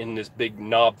down in this big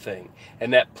knob thing.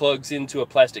 And that plugs into a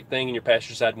plastic thing in your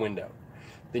passenger side window.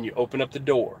 Then you open up the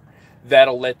door.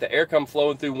 That'll let the air come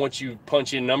flowing through once you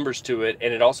punch in numbers to it.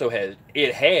 And it also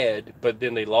had, but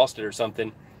then they lost it or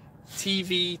something,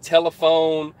 TV,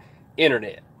 telephone,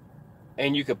 internet.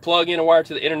 And you could plug in a wire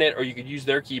to the internet, or you could use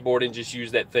their keyboard and just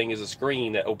use that thing as a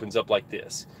screen that opens up like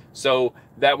this. So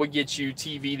that would get you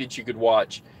TV that you could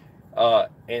watch,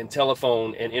 and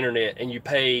telephone and internet, and you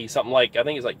pay something like, I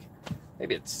think it's like,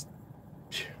 maybe it's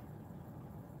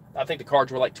I think the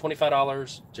cards were like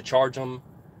 $25 to charge them.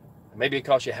 Maybe it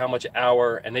cost you how much an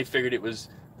hour, and they figured it was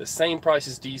the same price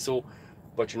as diesel,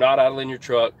 but you're not idling your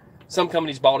truck. Some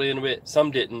companies bought into it,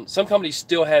 some didn't. Some companies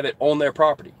still have it on their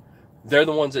property. They're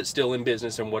the ones that's still in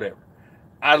business and whatever.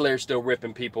 Idlers still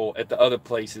ripping people at the other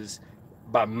places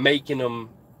by making them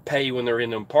pay when they're in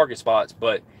them parking spots,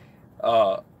 but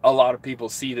a lot of people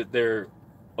see that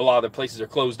a lot of the places are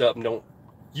closed up and don't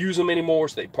use them anymore,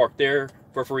 so they park there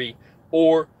for free,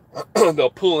 or they'll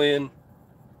pull in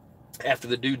after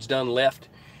the dude's done left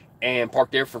and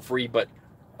park there for free. But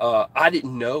I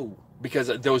didn't know, because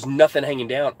there was nothing hanging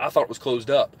down. I thought it was closed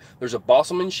up. There's a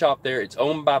Bosselman shop there. It's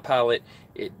owned by Pilot.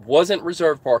 It wasn't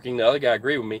reserved parking. The other guy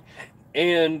agreed with me,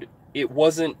 and it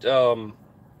wasn't.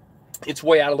 It's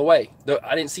way out of the way.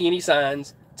 I didn't see any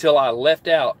signs till I left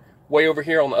out. Way over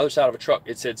here on the other side of a truck,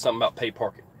 it said something about pay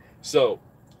parking. So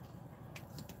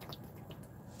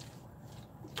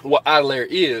what Idle Air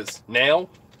is now,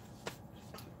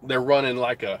 they're running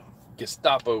like a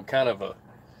Gestapo kind of a,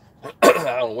 I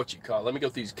don't know what you call it. Let me go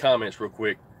through these comments real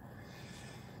quick.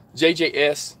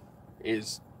 JJS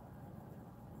is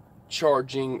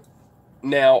charging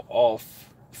now off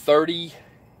I-30,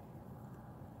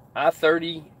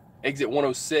 exit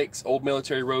 106, Old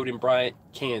Military Road in Bryant,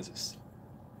 Kansas.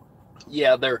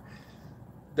 Yeah,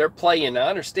 they're playing. I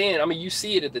understand. I mean, you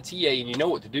see it at the TA and you know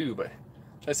what to do, but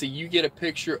let's see, you get a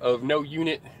picture of no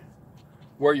unit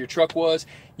where your truck was.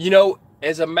 You know,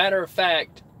 as a matter of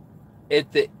fact,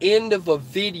 at the end of a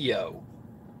video,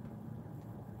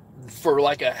 for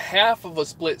like a half of a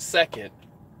split second,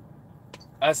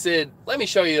 I said, let me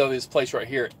show you this place right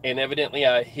here. And evidently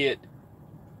I hit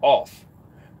off.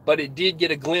 But it did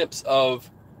get a glimpse of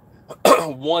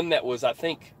one that was, I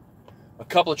think, a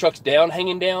couple of trucks down,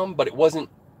 hanging down, but it wasn't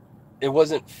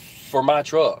for my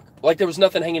truck. Like, there was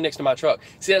nothing hanging next to my truck.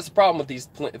 See, that's the problem with these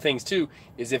things too,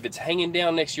 is if it's hanging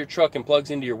down next to your truck and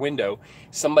plugs into your window,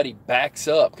 somebody backs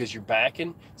up, because you're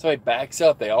backing, somebody backs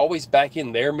up, they always back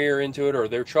in their mirror into it, or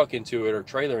their truck into it, or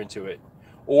trailer into it.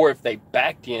 Or if they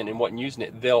backed in and wasn't using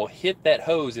it, they'll hit that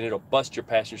hose and it'll bust your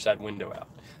passenger side window out.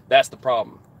 That's the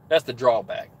problem. That's the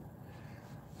drawback.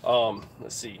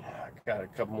 Let's see. I got a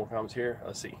couple more comments here.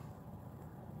 Let's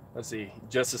see.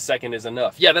 Just a second is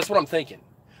enough. Yeah, that's what I'm thinking.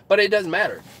 But it doesn't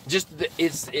matter. Just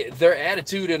their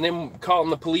attitude and them calling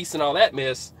the police and all that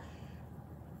mess.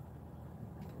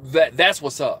 That's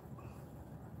what's up.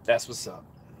 That's what's up.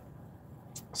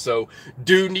 So,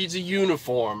 dude needs a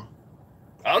uniform.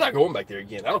 I'm not going back there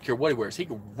again. I don't care what he wears. He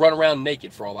can run around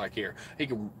naked for all I care. He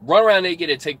can run around naked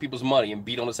and take people's money and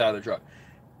beat on the side of the truck.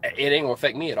 It ain't gonna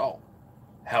affect me at all.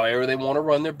 However they want to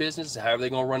run their business, however they're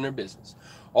gonna run their business.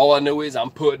 All I know is I'm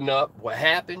putting up what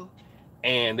happened,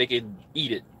 and they could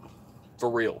eat it for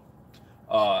real.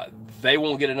 They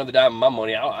won't get another dime of my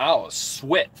money. I'll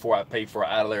sweat before I pay for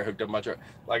an Idle Air hooked up my truck.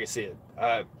 Like I said,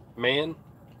 man,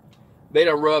 they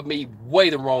done rubbed me way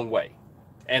the wrong way,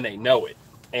 and they know it,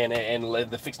 and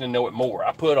they're fixing to know it more.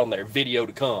 I put on their video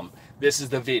to come. This is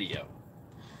the video.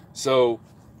 So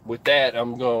with that,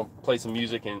 I'm gonna play some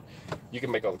music, and you can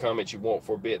make all the comments you want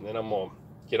for a bit, and then I'm gonna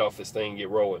get off this thing and get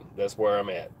rolling. That's where I'm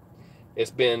at.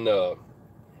 It's been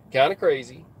kind of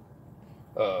crazy.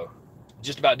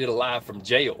 Just about did a live from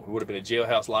jail. It would have been a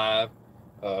jailhouse live.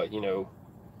 You know,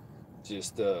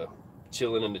 just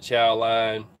chilling in the chow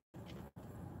line.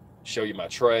 Show you my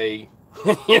tray.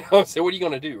 You know, so what are you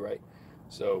gonna do, right?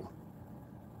 So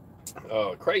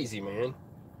crazy, man.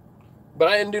 But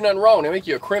I didn't do nothing wrong. They make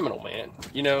you a criminal, man.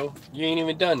 You know, you ain't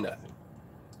even done nothing.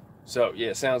 So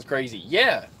yeah, sounds crazy.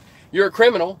 Yeah, you're a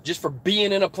criminal just for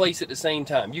being in a place at the same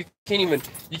time. You can't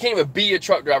even be a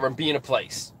truck driver and be in a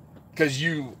place, because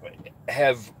you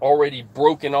have already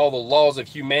broken all the laws of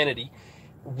humanity.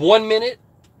 1 minute,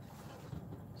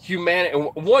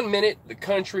 the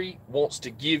country wants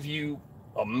to give you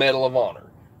a Medal of Honor.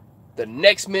 The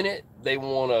next minute, they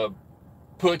want to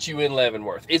put you in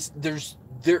Leavenworth.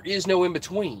 There is no in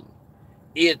between.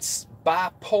 It's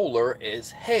bipolar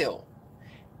as hell.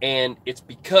 And it's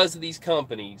because of these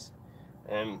companies.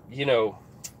 And, you know,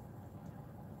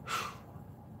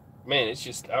 man, it's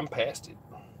just, I'm past it.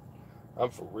 I'm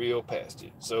for real past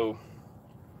it. So,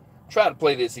 try to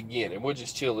play this again, and we'll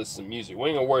just chill with some music. We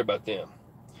ain't gonna worry about them.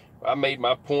 I made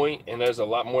my point, and there's a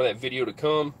lot more of that video to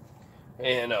come.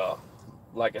 And,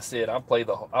 like I said, I'm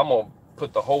gonna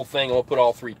put the whole thing, I'm gonna put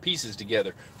all three pieces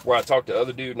together, where I talk to the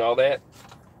other dude and all that.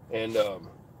 And,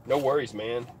 no worries,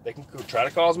 man. They can try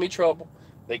to cause me trouble.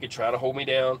 They could try to hold me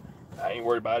down. I ain't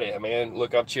worried about it, man.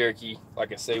 Look, I'm Cherokee.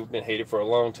 Like I say, we've been hated for a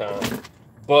long time.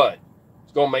 But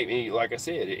it's gonna make me, like I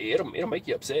said, it'll make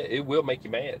you upset. It will make you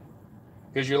mad.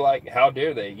 Because you're like, how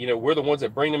dare they? You know, we're the ones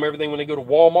that bring them everything when they go to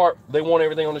Walmart. They want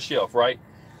everything on the shelf, right?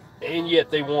 And yet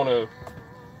they want to,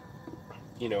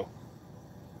 you know,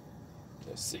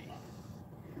 let's see.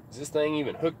 Is this thing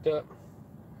even hooked up?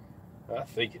 I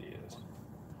think it is.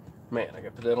 Man, I got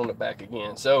to put that on the back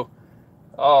again. So,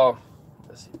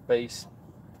 let's see, base,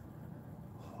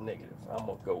 negative. I'm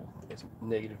going to go as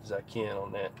negative as I can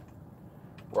on that.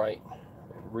 Right,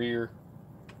 and rear,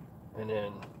 and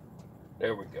then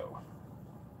there we go.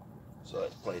 So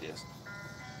let's play this.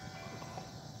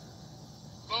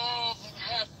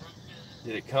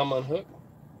 Did it come unhooked?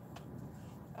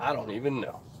 I don't even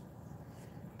know.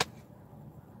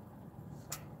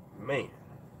 Man.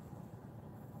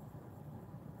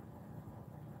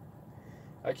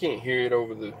 I can't hear it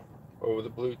over the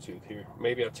Bluetooth here.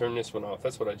 Maybe I turn this one off.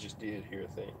 That's what I just did here,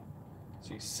 I think.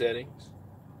 See, settings.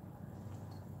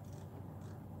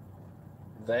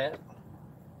 That.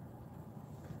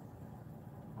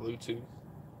 Bluetooth.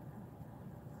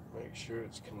 Make sure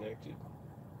it's connected.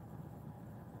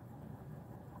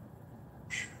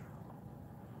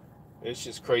 It's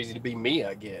just crazy to be me,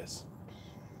 I guess.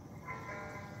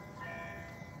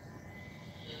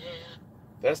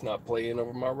 That's not playing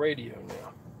over my radio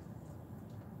now.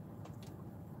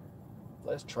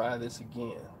 Let's try this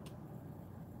again.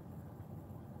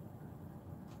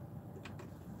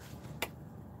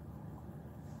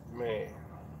 Man.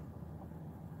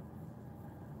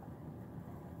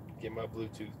 Get my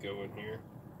Bluetooth going here.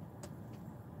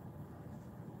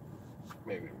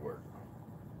 Maybe it'll work.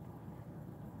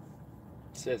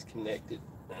 It says connected.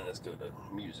 Now let's go to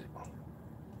music.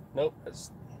 Nope,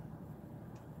 that's...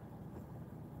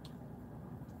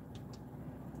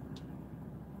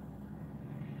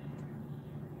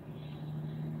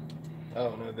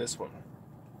 Oh no, this one.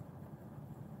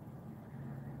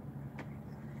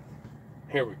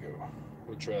 Here we go.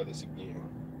 We'll try this again.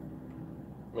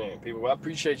 Man, people, I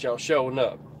appreciate y'all showing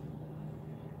up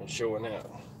and showing out.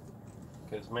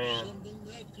 Because, man,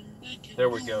 there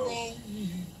we go.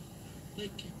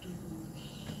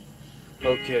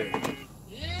 Okay.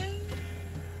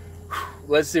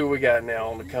 Let's see what we got now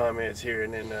on the comments here.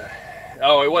 And then,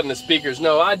 oh, it wasn't the speakers.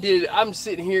 No, I'm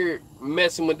sitting here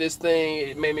messing with this thing.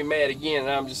 It made me mad again.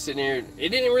 And I'm just sitting here. It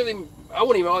didn't really, I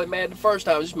wasn't even all that mad the first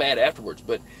time. I was just mad afterwards.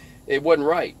 But it wasn't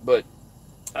right. But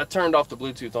I turned off the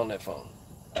Bluetooth on that phone.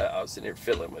 I was sitting here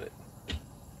fiddling with it.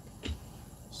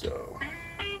 So.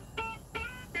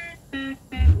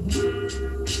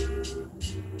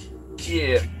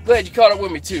 Yeah, glad you caught up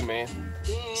with me too, man.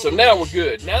 So now we're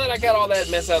good. Now that I got all that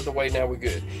mess out of the way, now we're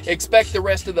good. Expect the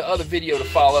rest of the other video to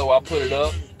follow. I'll put it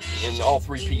up in all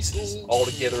 3 pieces, all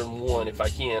together in one if I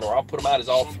can, or I'll put them out as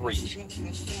all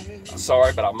 3.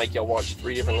 Sorry, but I'll make y'all watch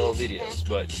 3 different little videos,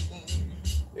 but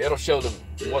it'll show them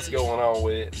what's going on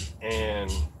with it.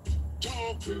 And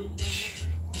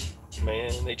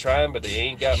man, they trying, but they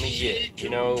ain't got me yet. You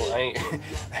know,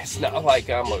 it's not like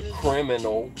I'm a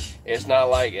criminal. It's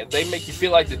not like they make you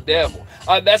feel like the devil.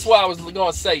 That's what I was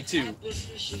gonna say too.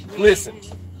 Listen,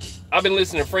 I've been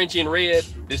listening to Frenchie and Red,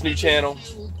 this new channel,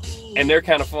 and they're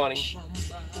kind of funny.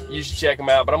 You should check them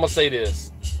out. But I'm gonna say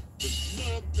this: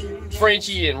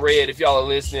 Frenchie and Red, if y'all are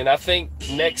listening, I think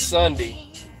next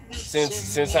Sunday,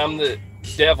 since I'm the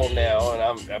devil now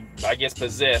and I guess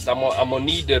possessed, I'm gonna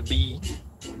need to be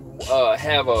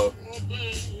have a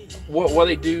what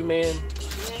they do, man,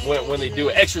 when they do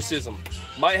an exorcism.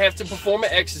 Might have to perform an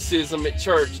exorcism at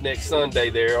church next Sunday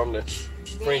there on the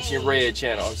Frenchie and Red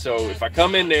channel. So if I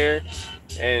come in there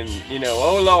and, you know,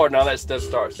 oh Lord, and all that stuff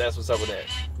starts, that's what's up with that.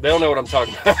 They don't know what I'm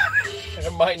talking about. I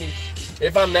might need,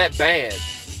 if I'm that bad,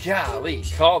 golly,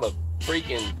 call the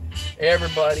freaking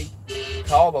everybody,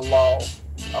 call the law.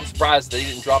 I'm surprised they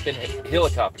didn't drop in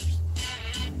helicopters.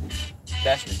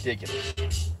 That's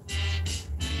ridiculous.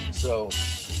 So,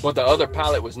 but the other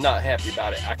pilot was not happy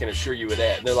about it. I can assure you of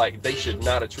that. And they're like, they should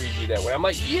not have treated you that way. I'm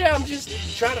like, yeah, I'm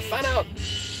just trying to find out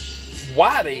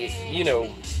why they, you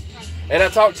know. And I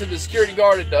talked to the security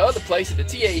guard at the other place, at the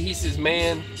TA. He says,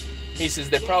 man, he says,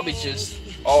 they're probably just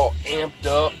all amped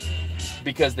up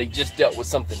because they just dealt with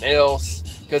something else,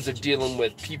 because they're dealing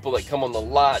with people that come on the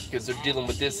lot, because they're dealing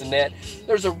with this and that.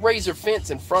 There's a razor fence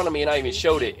in front of me, and I even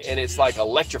showed it, and it's like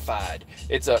electrified.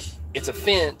 It's a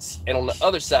fence, and on the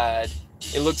other side,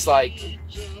 it looks like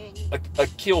a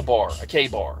kill bar, a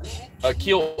K-bar, a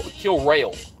kill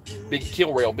rail, big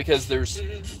kill rail, because there's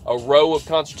a row of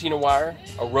concertina wire,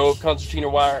 a row of concertina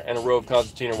wire, and a row of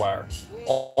concertina wire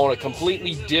on a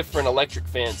completely different electric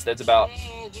fence that's about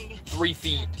 3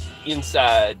 feet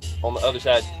inside on the other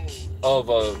side of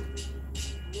a,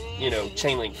 you know,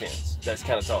 chain link fence that's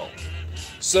kind of tall.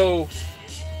 So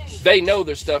they know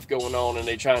there's stuff going on and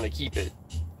they're trying to keep it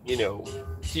you know,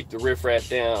 keep the riffraff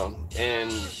down.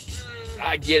 And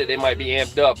I get it, they might be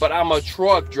amped up, but I'm a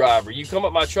truck driver. You come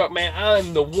up my truck, man,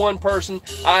 I'm the one person.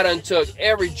 I done took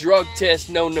every drug test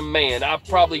known to man. I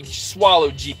probably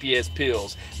swallowed GPS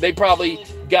pills. They probably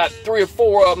got 3 or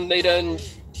 4 of them. They done,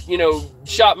 you know,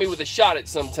 shot me with a shot at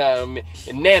some time, and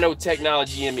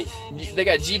nanotechnology in me. They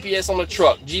got GPS on the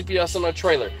truck, GPS on the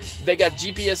trailer. They got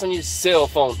GPS on your cell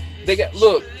phone. They got,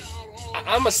 look,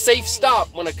 I'm a safe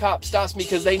stop when a cop stops me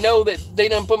because they know that they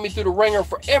done put me through the ringer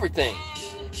for everything.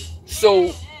 So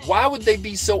why would they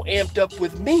be so amped up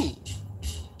with me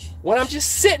when I'm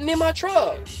just sitting in my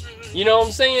truck? You know what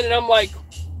I'm saying? And I'm like,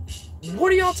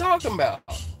 what are y'all talking about?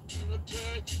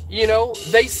 You know,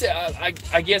 they said,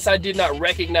 I guess I did not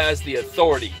recognize the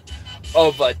authority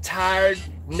of a tired,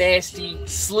 nasty,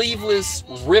 sleeveless,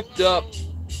 ripped up,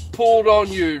 pulled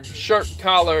on your shirt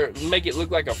collar, make it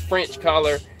look like a French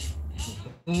collar,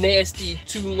 nasty,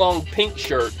 too long pink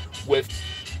shirt with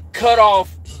cut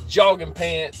off jogging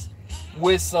pants,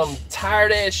 with some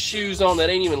tired ass shoes on that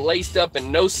ain't even laced up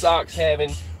and no socks having,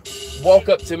 walk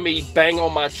up to me, bang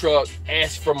on my truck,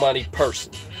 ask for money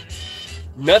person.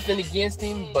 Nothing against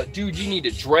him, but dude, you need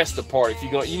to dress the part. If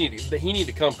you're going, he need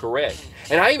to come correct.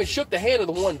 And I even shook the hand of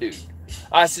the one dude.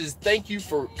 I says, thank you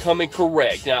for coming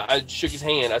correct. Now I shook his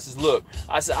hand. I says, look,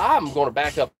 I said, I'm going to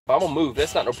back up. I'm going to move.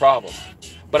 That's not no problem.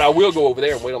 But I will go over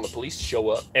there and wait on the police to show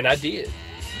up. And I did.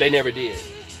 They never did.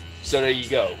 So there you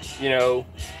go. You know,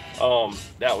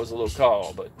 that was a little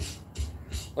call, but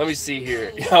let me see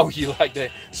here. Oh, you like to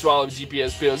swallow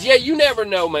GPS pills? Yeah, you never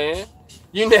know, man.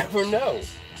 You never know.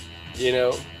 You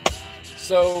know,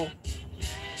 so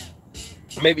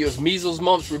maybe it was measles,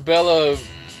 mumps, rubella,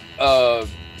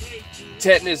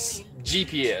 tetanus,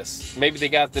 GPS. Maybe they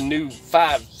got the new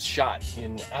 5 shot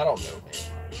in. I don't know, man.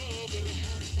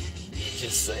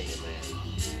 Just saying,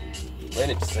 man. Let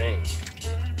him sing.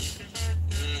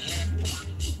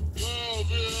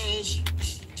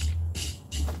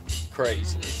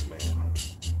 Craziness, man.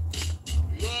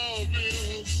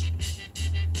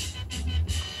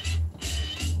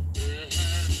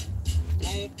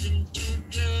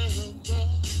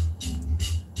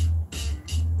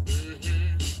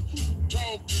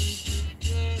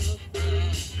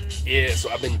 Yeah, so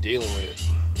I've been dealing with it.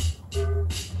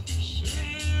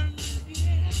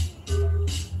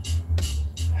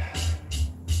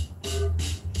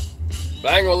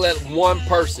 But I ain't gonna let one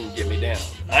person get me down.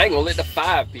 I ain't gonna let the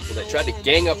 5 people that tried to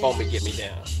gang up on me get me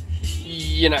down.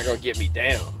 You're not gonna get me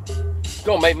down. It's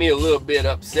gonna make me a little bit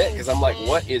upset because I'm like,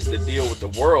 what is the deal with the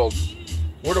world?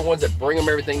 We're the ones that bring them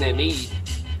everything they need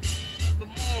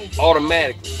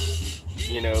automatically.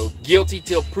 You know, guilty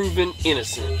till proven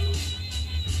innocent.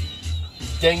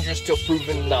 Dangerous till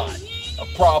proven not. A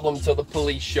problem till the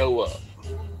police show up.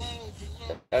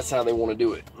 That's how they want to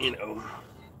do it, you know.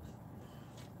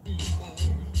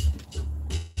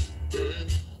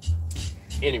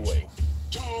 Anyway,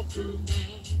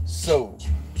 so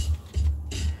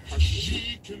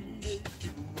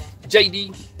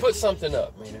JD, put something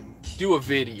up, man. Do a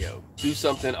video. Do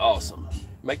something awesome.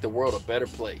 Make the world a better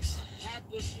place.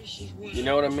 You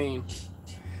know what I mean?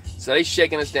 So they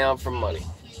shaking us down for money.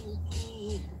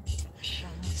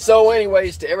 So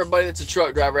anyways, to everybody that's a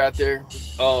truck driver out there,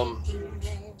 I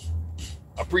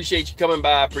appreciate you coming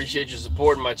by. I appreciate you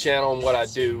supporting my channel and what I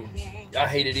do. I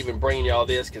hated even bringing y'all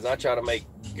this because I try to make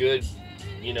good,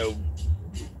 you know,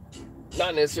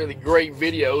 not necessarily great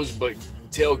videos, but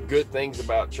tell good things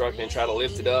about trucking and try to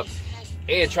lift it up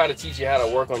and try to teach you how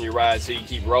to work on your ride so you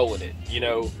keep rolling it, you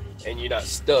know, and you're not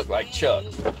stuck like Chuck.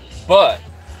 But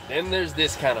then there's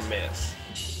this kind of mess.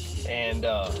 And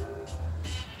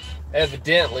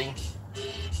evidently,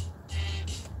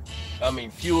 I mean,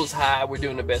 fuel's high, we're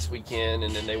doing the best we can,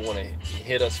 and then they want to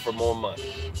hit us for more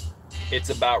money. It's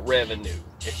about revenue.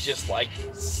 It's just like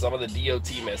some of the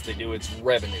DOT mess they do. It's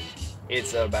revenue.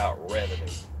 It's about revenue.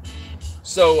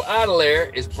 So Idle Air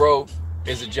is broke,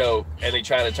 is a joke, and they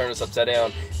trying to turn us upside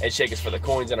down and shake us for the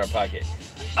coins in our pocket.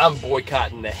 I'm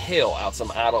boycotting the hell out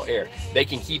some Idle Air. They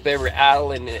can keep every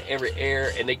idle and every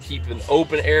air, and they keep an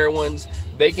open air ones.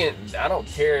 They can, I don't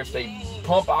care if they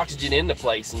pump oxygen in the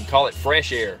place and call it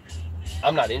fresh air.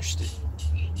 I'm not interested.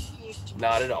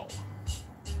 Not at all.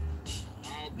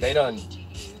 They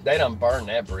done burned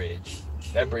that bridge.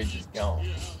 That bridge is gone.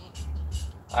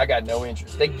 I got no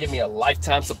interest. They can give me a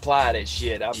lifetime supply of that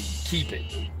shit. I'll keep it.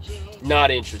 Not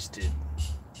interested.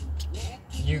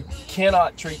 You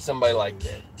cannot treat somebody like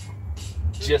that.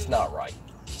 Just not right.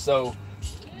 So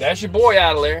that's your boy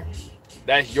out of there.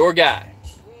 That's your guy.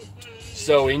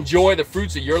 So enjoy the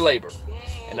fruits of your labor.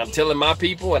 And I'm telling my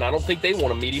people, and I don't think they want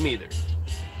to meet him either.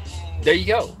 There you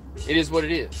go. It is what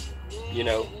it is. you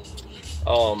know.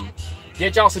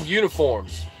 Get y'all some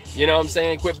uniforms. You know what I'm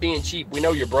saying? Quit being cheap. We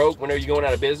know you're broke. We know you're going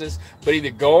out of business. But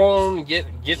either go on and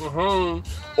get home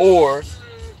or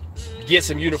get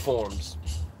some uniforms.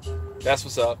 That's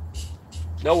what's up.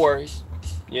 No worries.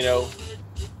 You know,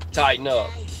 tighten up.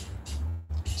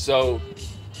 So,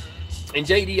 and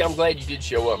JD, I'm glad you did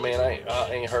show up, man. I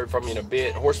ain't heard from you in a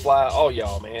bit. Horsefly, all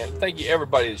y'all, man. Thank you,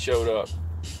 everybody that showed up.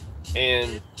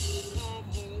 And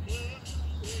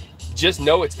just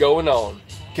know it's going on.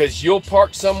 Because you'll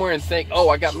park somewhere and think, oh,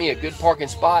 I got me a good parking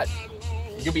spot.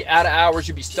 You'll be out of hours.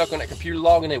 You'll be stuck on that computer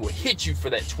log, and they will hit you for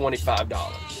that $25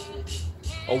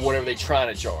 or whatever they're trying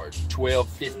to charge. 12,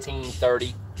 15,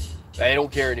 30. They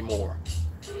don't care anymore.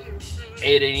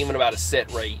 It ain't even about a set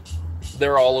rate.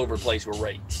 They're all over the place with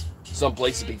rates. Some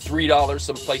places be $3.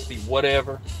 Some places be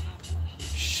whatever.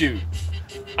 Shoot.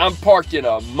 I'm parked in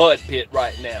a mud pit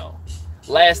right now.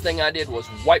 Last thing I did was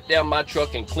wipe down my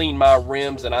truck and clean my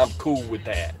rims, and I'm cool with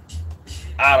that.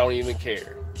 I don't even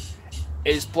care.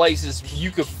 It's places you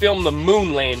could film the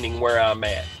moon landing where I'm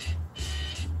at.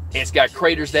 It's got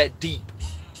craters that deep.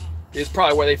 It's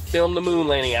probably where they filmed the moon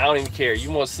landing. I don't even care.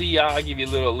 You want to see? I'll give you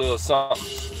a little something.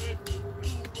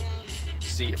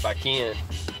 See if I can.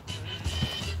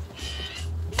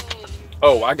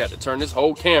 Oh, I got to turn this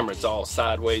whole camera. It's all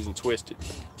sideways and twisted.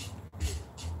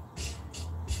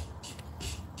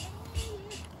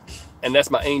 And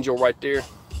that's my angel right there.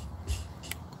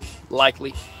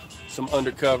 Likely. Some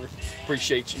undercover.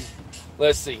 Appreciate you.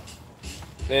 Let's see.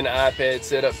 Then the iPad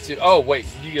set up to. Oh, wait.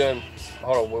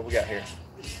 Hold on. What we got here?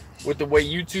 With the way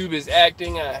YouTube is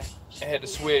acting, I had to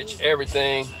switch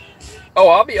everything. Oh,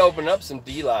 I'll be opening up some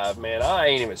D-Live, man. I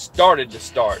ain't even started to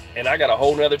start. And I got a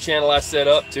whole nother channel I set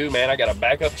up, too, man. I got a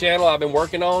backup channel I've been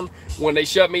working on. When they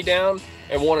shut me down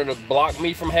and wanted to block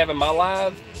me from having my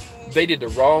live, they did the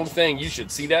wrong thing. You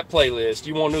should see that playlist.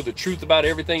 You want to know the truth about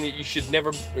everything that you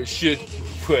never been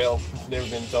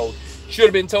told. Should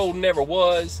have been told, never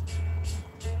was.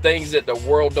 Things that the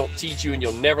world don't teach you and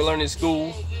you'll never learn in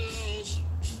school.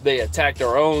 They attacked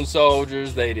their own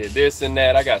soldiers. They did this and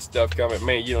that. I got stuff coming.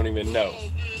 Man, you don't even know.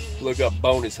 Look up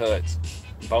bonus huts.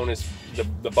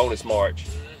 The bonus march.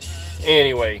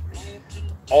 Anyway,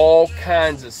 all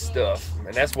kinds of stuff.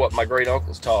 And that's what my great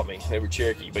uncles taught me. They were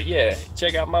Cherokee. But yeah,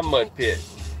 check out my mud pit.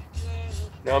 You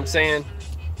know what I'm saying?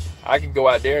 I could go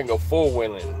out there and go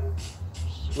four-wheeling.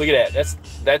 Look at that.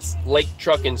 That's lake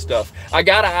trucking stuff. I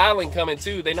got an island coming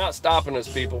too. They're not stopping us,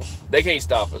 people. They can't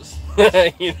stop us.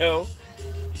 You know?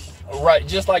 Right,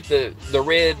 just like the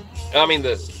Red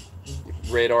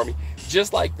Army.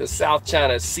 Just like the South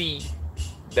China Sea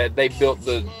that they built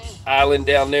the island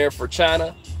down there for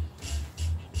China.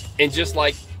 And just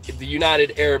like the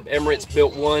United Arab Emirates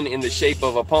built one in the shape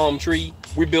of a palm tree,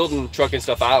 we're building Trucking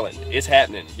Stuff Island. It's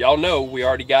happening. Y'all know we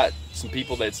already got some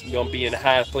people that's going to be in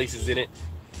high places in it.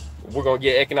 We're going to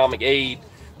get economic aid.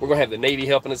 We're going to have the Navy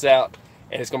helping us out.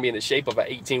 And it's going to be in the shape of an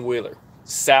 18-wheeler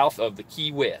south of the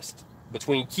Key West.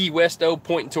 Between Key West, though,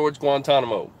 pointing towards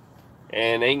Guantanamo.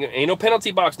 And ain't no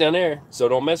penalty box down there. So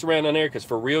don't mess around down there, because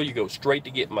for real, you go straight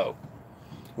to Gitmo.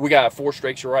 We got a 4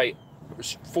 strikes you're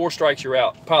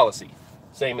out policy.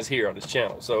 Same as here on this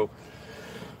channel. So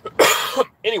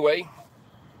anyway,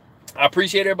 I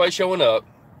appreciate everybody showing up.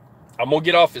 I'm going to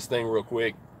get off this thing real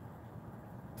quick.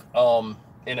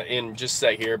 In just a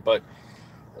sec here, but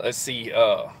let's see.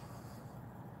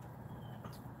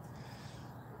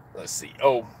 Let's see.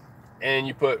 Oh, and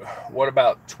you put, what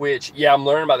about Twitch? Yeah, I'm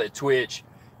learning about that Twitch.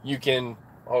 You can,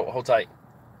 hold tight.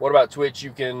 What about Twitch?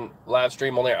 You can live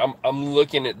stream on there. I'm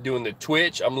looking at doing the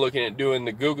Twitch. I'm looking at doing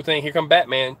the Google thing. Here come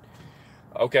Batman.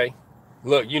 Okay.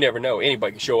 Look, you never know.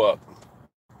 Anybody can show up.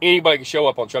 Anybody can show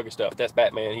up on Trucking Stuff. That's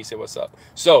Batman. He said, what's up?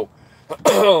 So,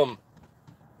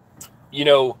 you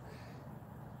know,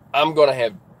 I'm going to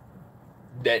have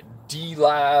that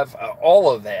D-Live,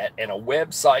 all of that, and a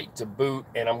website to boot,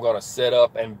 and I'm going to set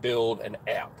up and build an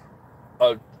app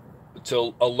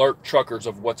to alert truckers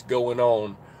of what's going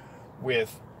on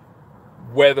with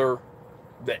weather,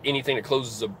 that anything that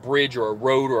closes a bridge or a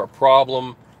road or a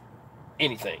problem,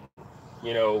 anything,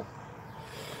 you know.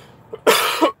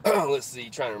 Let's see,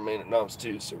 trying to remain anonymous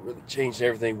too, so really changed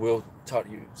everything. We'll talk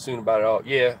to you soon about it all.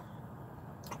 Yeah,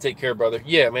 take care, brother.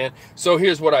 Yeah, man. So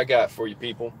here's what I got for you,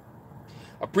 people.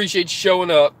 I appreciate you showing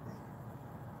up.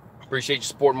 Appreciate you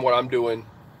supporting what I'm doing.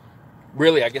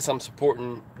 Really, I guess I'm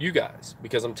supporting you guys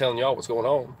because I'm telling y'all what's going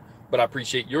on. But I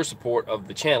appreciate your support of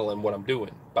the channel and what I'm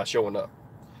doing by showing up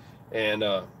and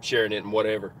sharing it and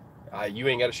whatever. You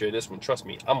ain't got to share this one. Trust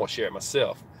me, I'm going to share it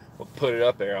myself. I'm going to put it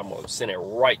up there. I'm going to send it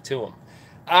right to them.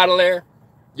 Out of there,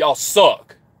 y'all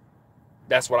suck.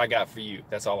 That's what I got for you.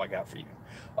 That's all I got for you.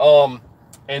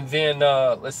 And then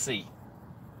let's see.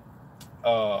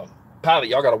 Pilot,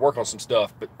 y'all got to work on some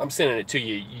stuff, but I'm sending it to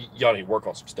you. Y'all need to work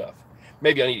on some stuff.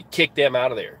 Maybe I need to kick them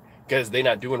out of there because they're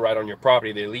not doing right on your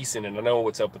property. They're leasing, and I know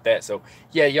what's up with that. So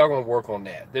yeah, y'all gonna work on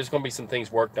that. There's gonna be some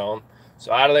things worked on.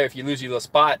 So out of there, if you lose your little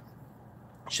spot,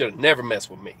 you should have never messed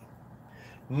with me.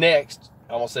 Next,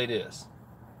 I'm gonna say this.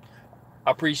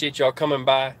 I appreciate y'all coming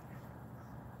by.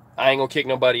 I ain't gonna kick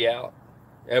nobody out.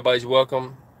 Everybody's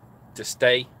welcome to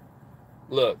stay.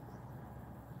 Look,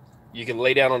 you can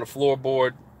lay down on the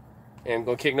floorboard, and I'm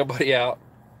gonna kick nobody out,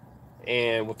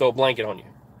 and we'll throw a blanket on you.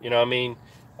 You know what I mean?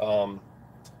 But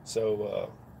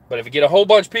if you get a whole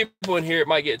bunch of people in here, it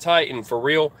might get tight. And for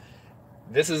real,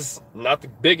 this is not the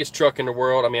biggest truck in the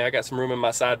world. I mean, I got some room in my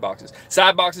side boxes.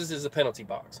 Side boxes is a penalty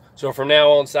box. So from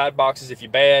now on, side boxes, if you're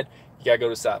bad, you gotta go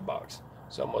to side box.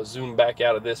 So I'm gonna zoom back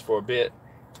out of this for a bit.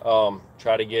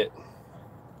 Try to get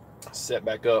set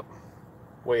back up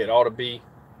the way it ought to be.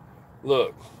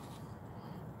 Look,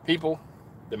 people,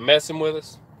 they're messing with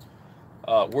us.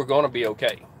 We're gonna be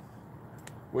okay.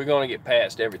 We're gonna get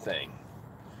past everything.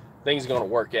 Things are gonna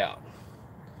work out.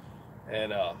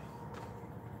 And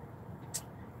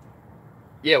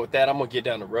yeah, with that, I'm gonna get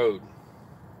down the road.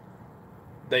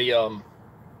 They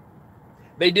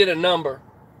did a number,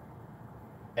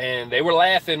 and they were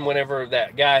laughing whenever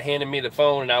that guy handed me the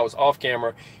phone and I was off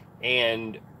camera,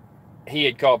 and he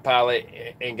had called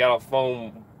Pilot and got off the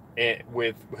phone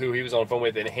with who he was on the phone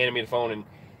with and handed me the phone,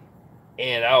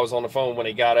 and I was on the phone when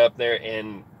they got up there,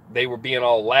 and they were being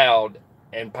all loud,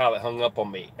 and Pilot hung up on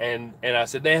me, and I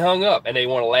said, they hung up and they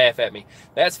want to laugh at me.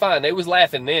 That's fine. They was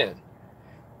laughing then.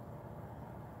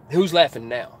 Who's laughing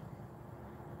now?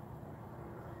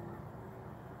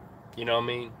 You know what I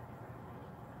mean?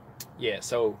 Yeah,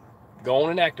 so go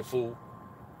on and act a fool.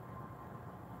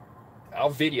 I'll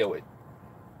video it.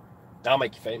 I'll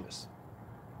make you famous.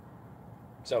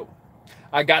 So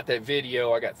I got that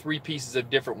video. I got 3 pieces of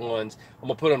different ones. I'm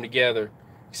gonna put them together,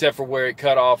 except for where it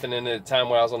cut off and then the time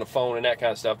when I was on the phone and that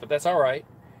kind of stuff. But that's all right.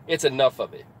 It's enough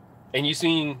of it. And you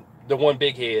seen the one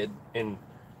big head and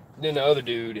then the other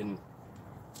dude, and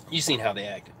you seen how they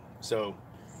acted. So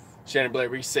Shannon Blair,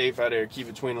 be safe out there. Keep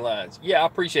it between the lines. Yeah, I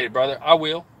appreciate it, brother. I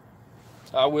will.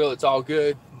 It's all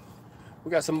good.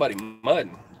 We got somebody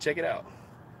mudding. Check it out.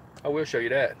 I will show you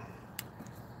that.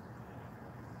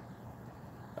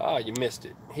 Ah, you missed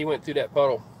it. He went through that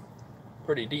puddle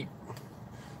pretty deep.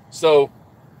 So,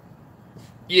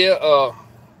 yeah,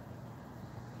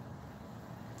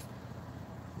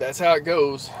 that's how it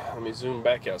goes. Let me zoom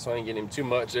back out so I ain't getting him too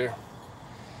much there.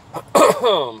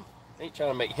 Ain't trying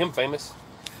to make him famous.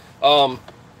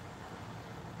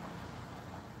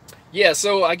 Yeah,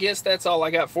 so I guess that's all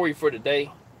I got for you for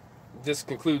today. This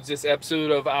concludes this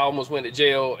episode of I Almost Went to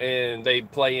Jail, and they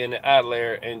playing out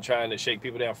there and trying to shake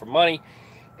people down for money.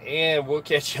 And we'll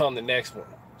catch you on the next one.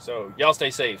 So y'all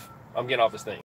stay safe. I'm getting off this thing.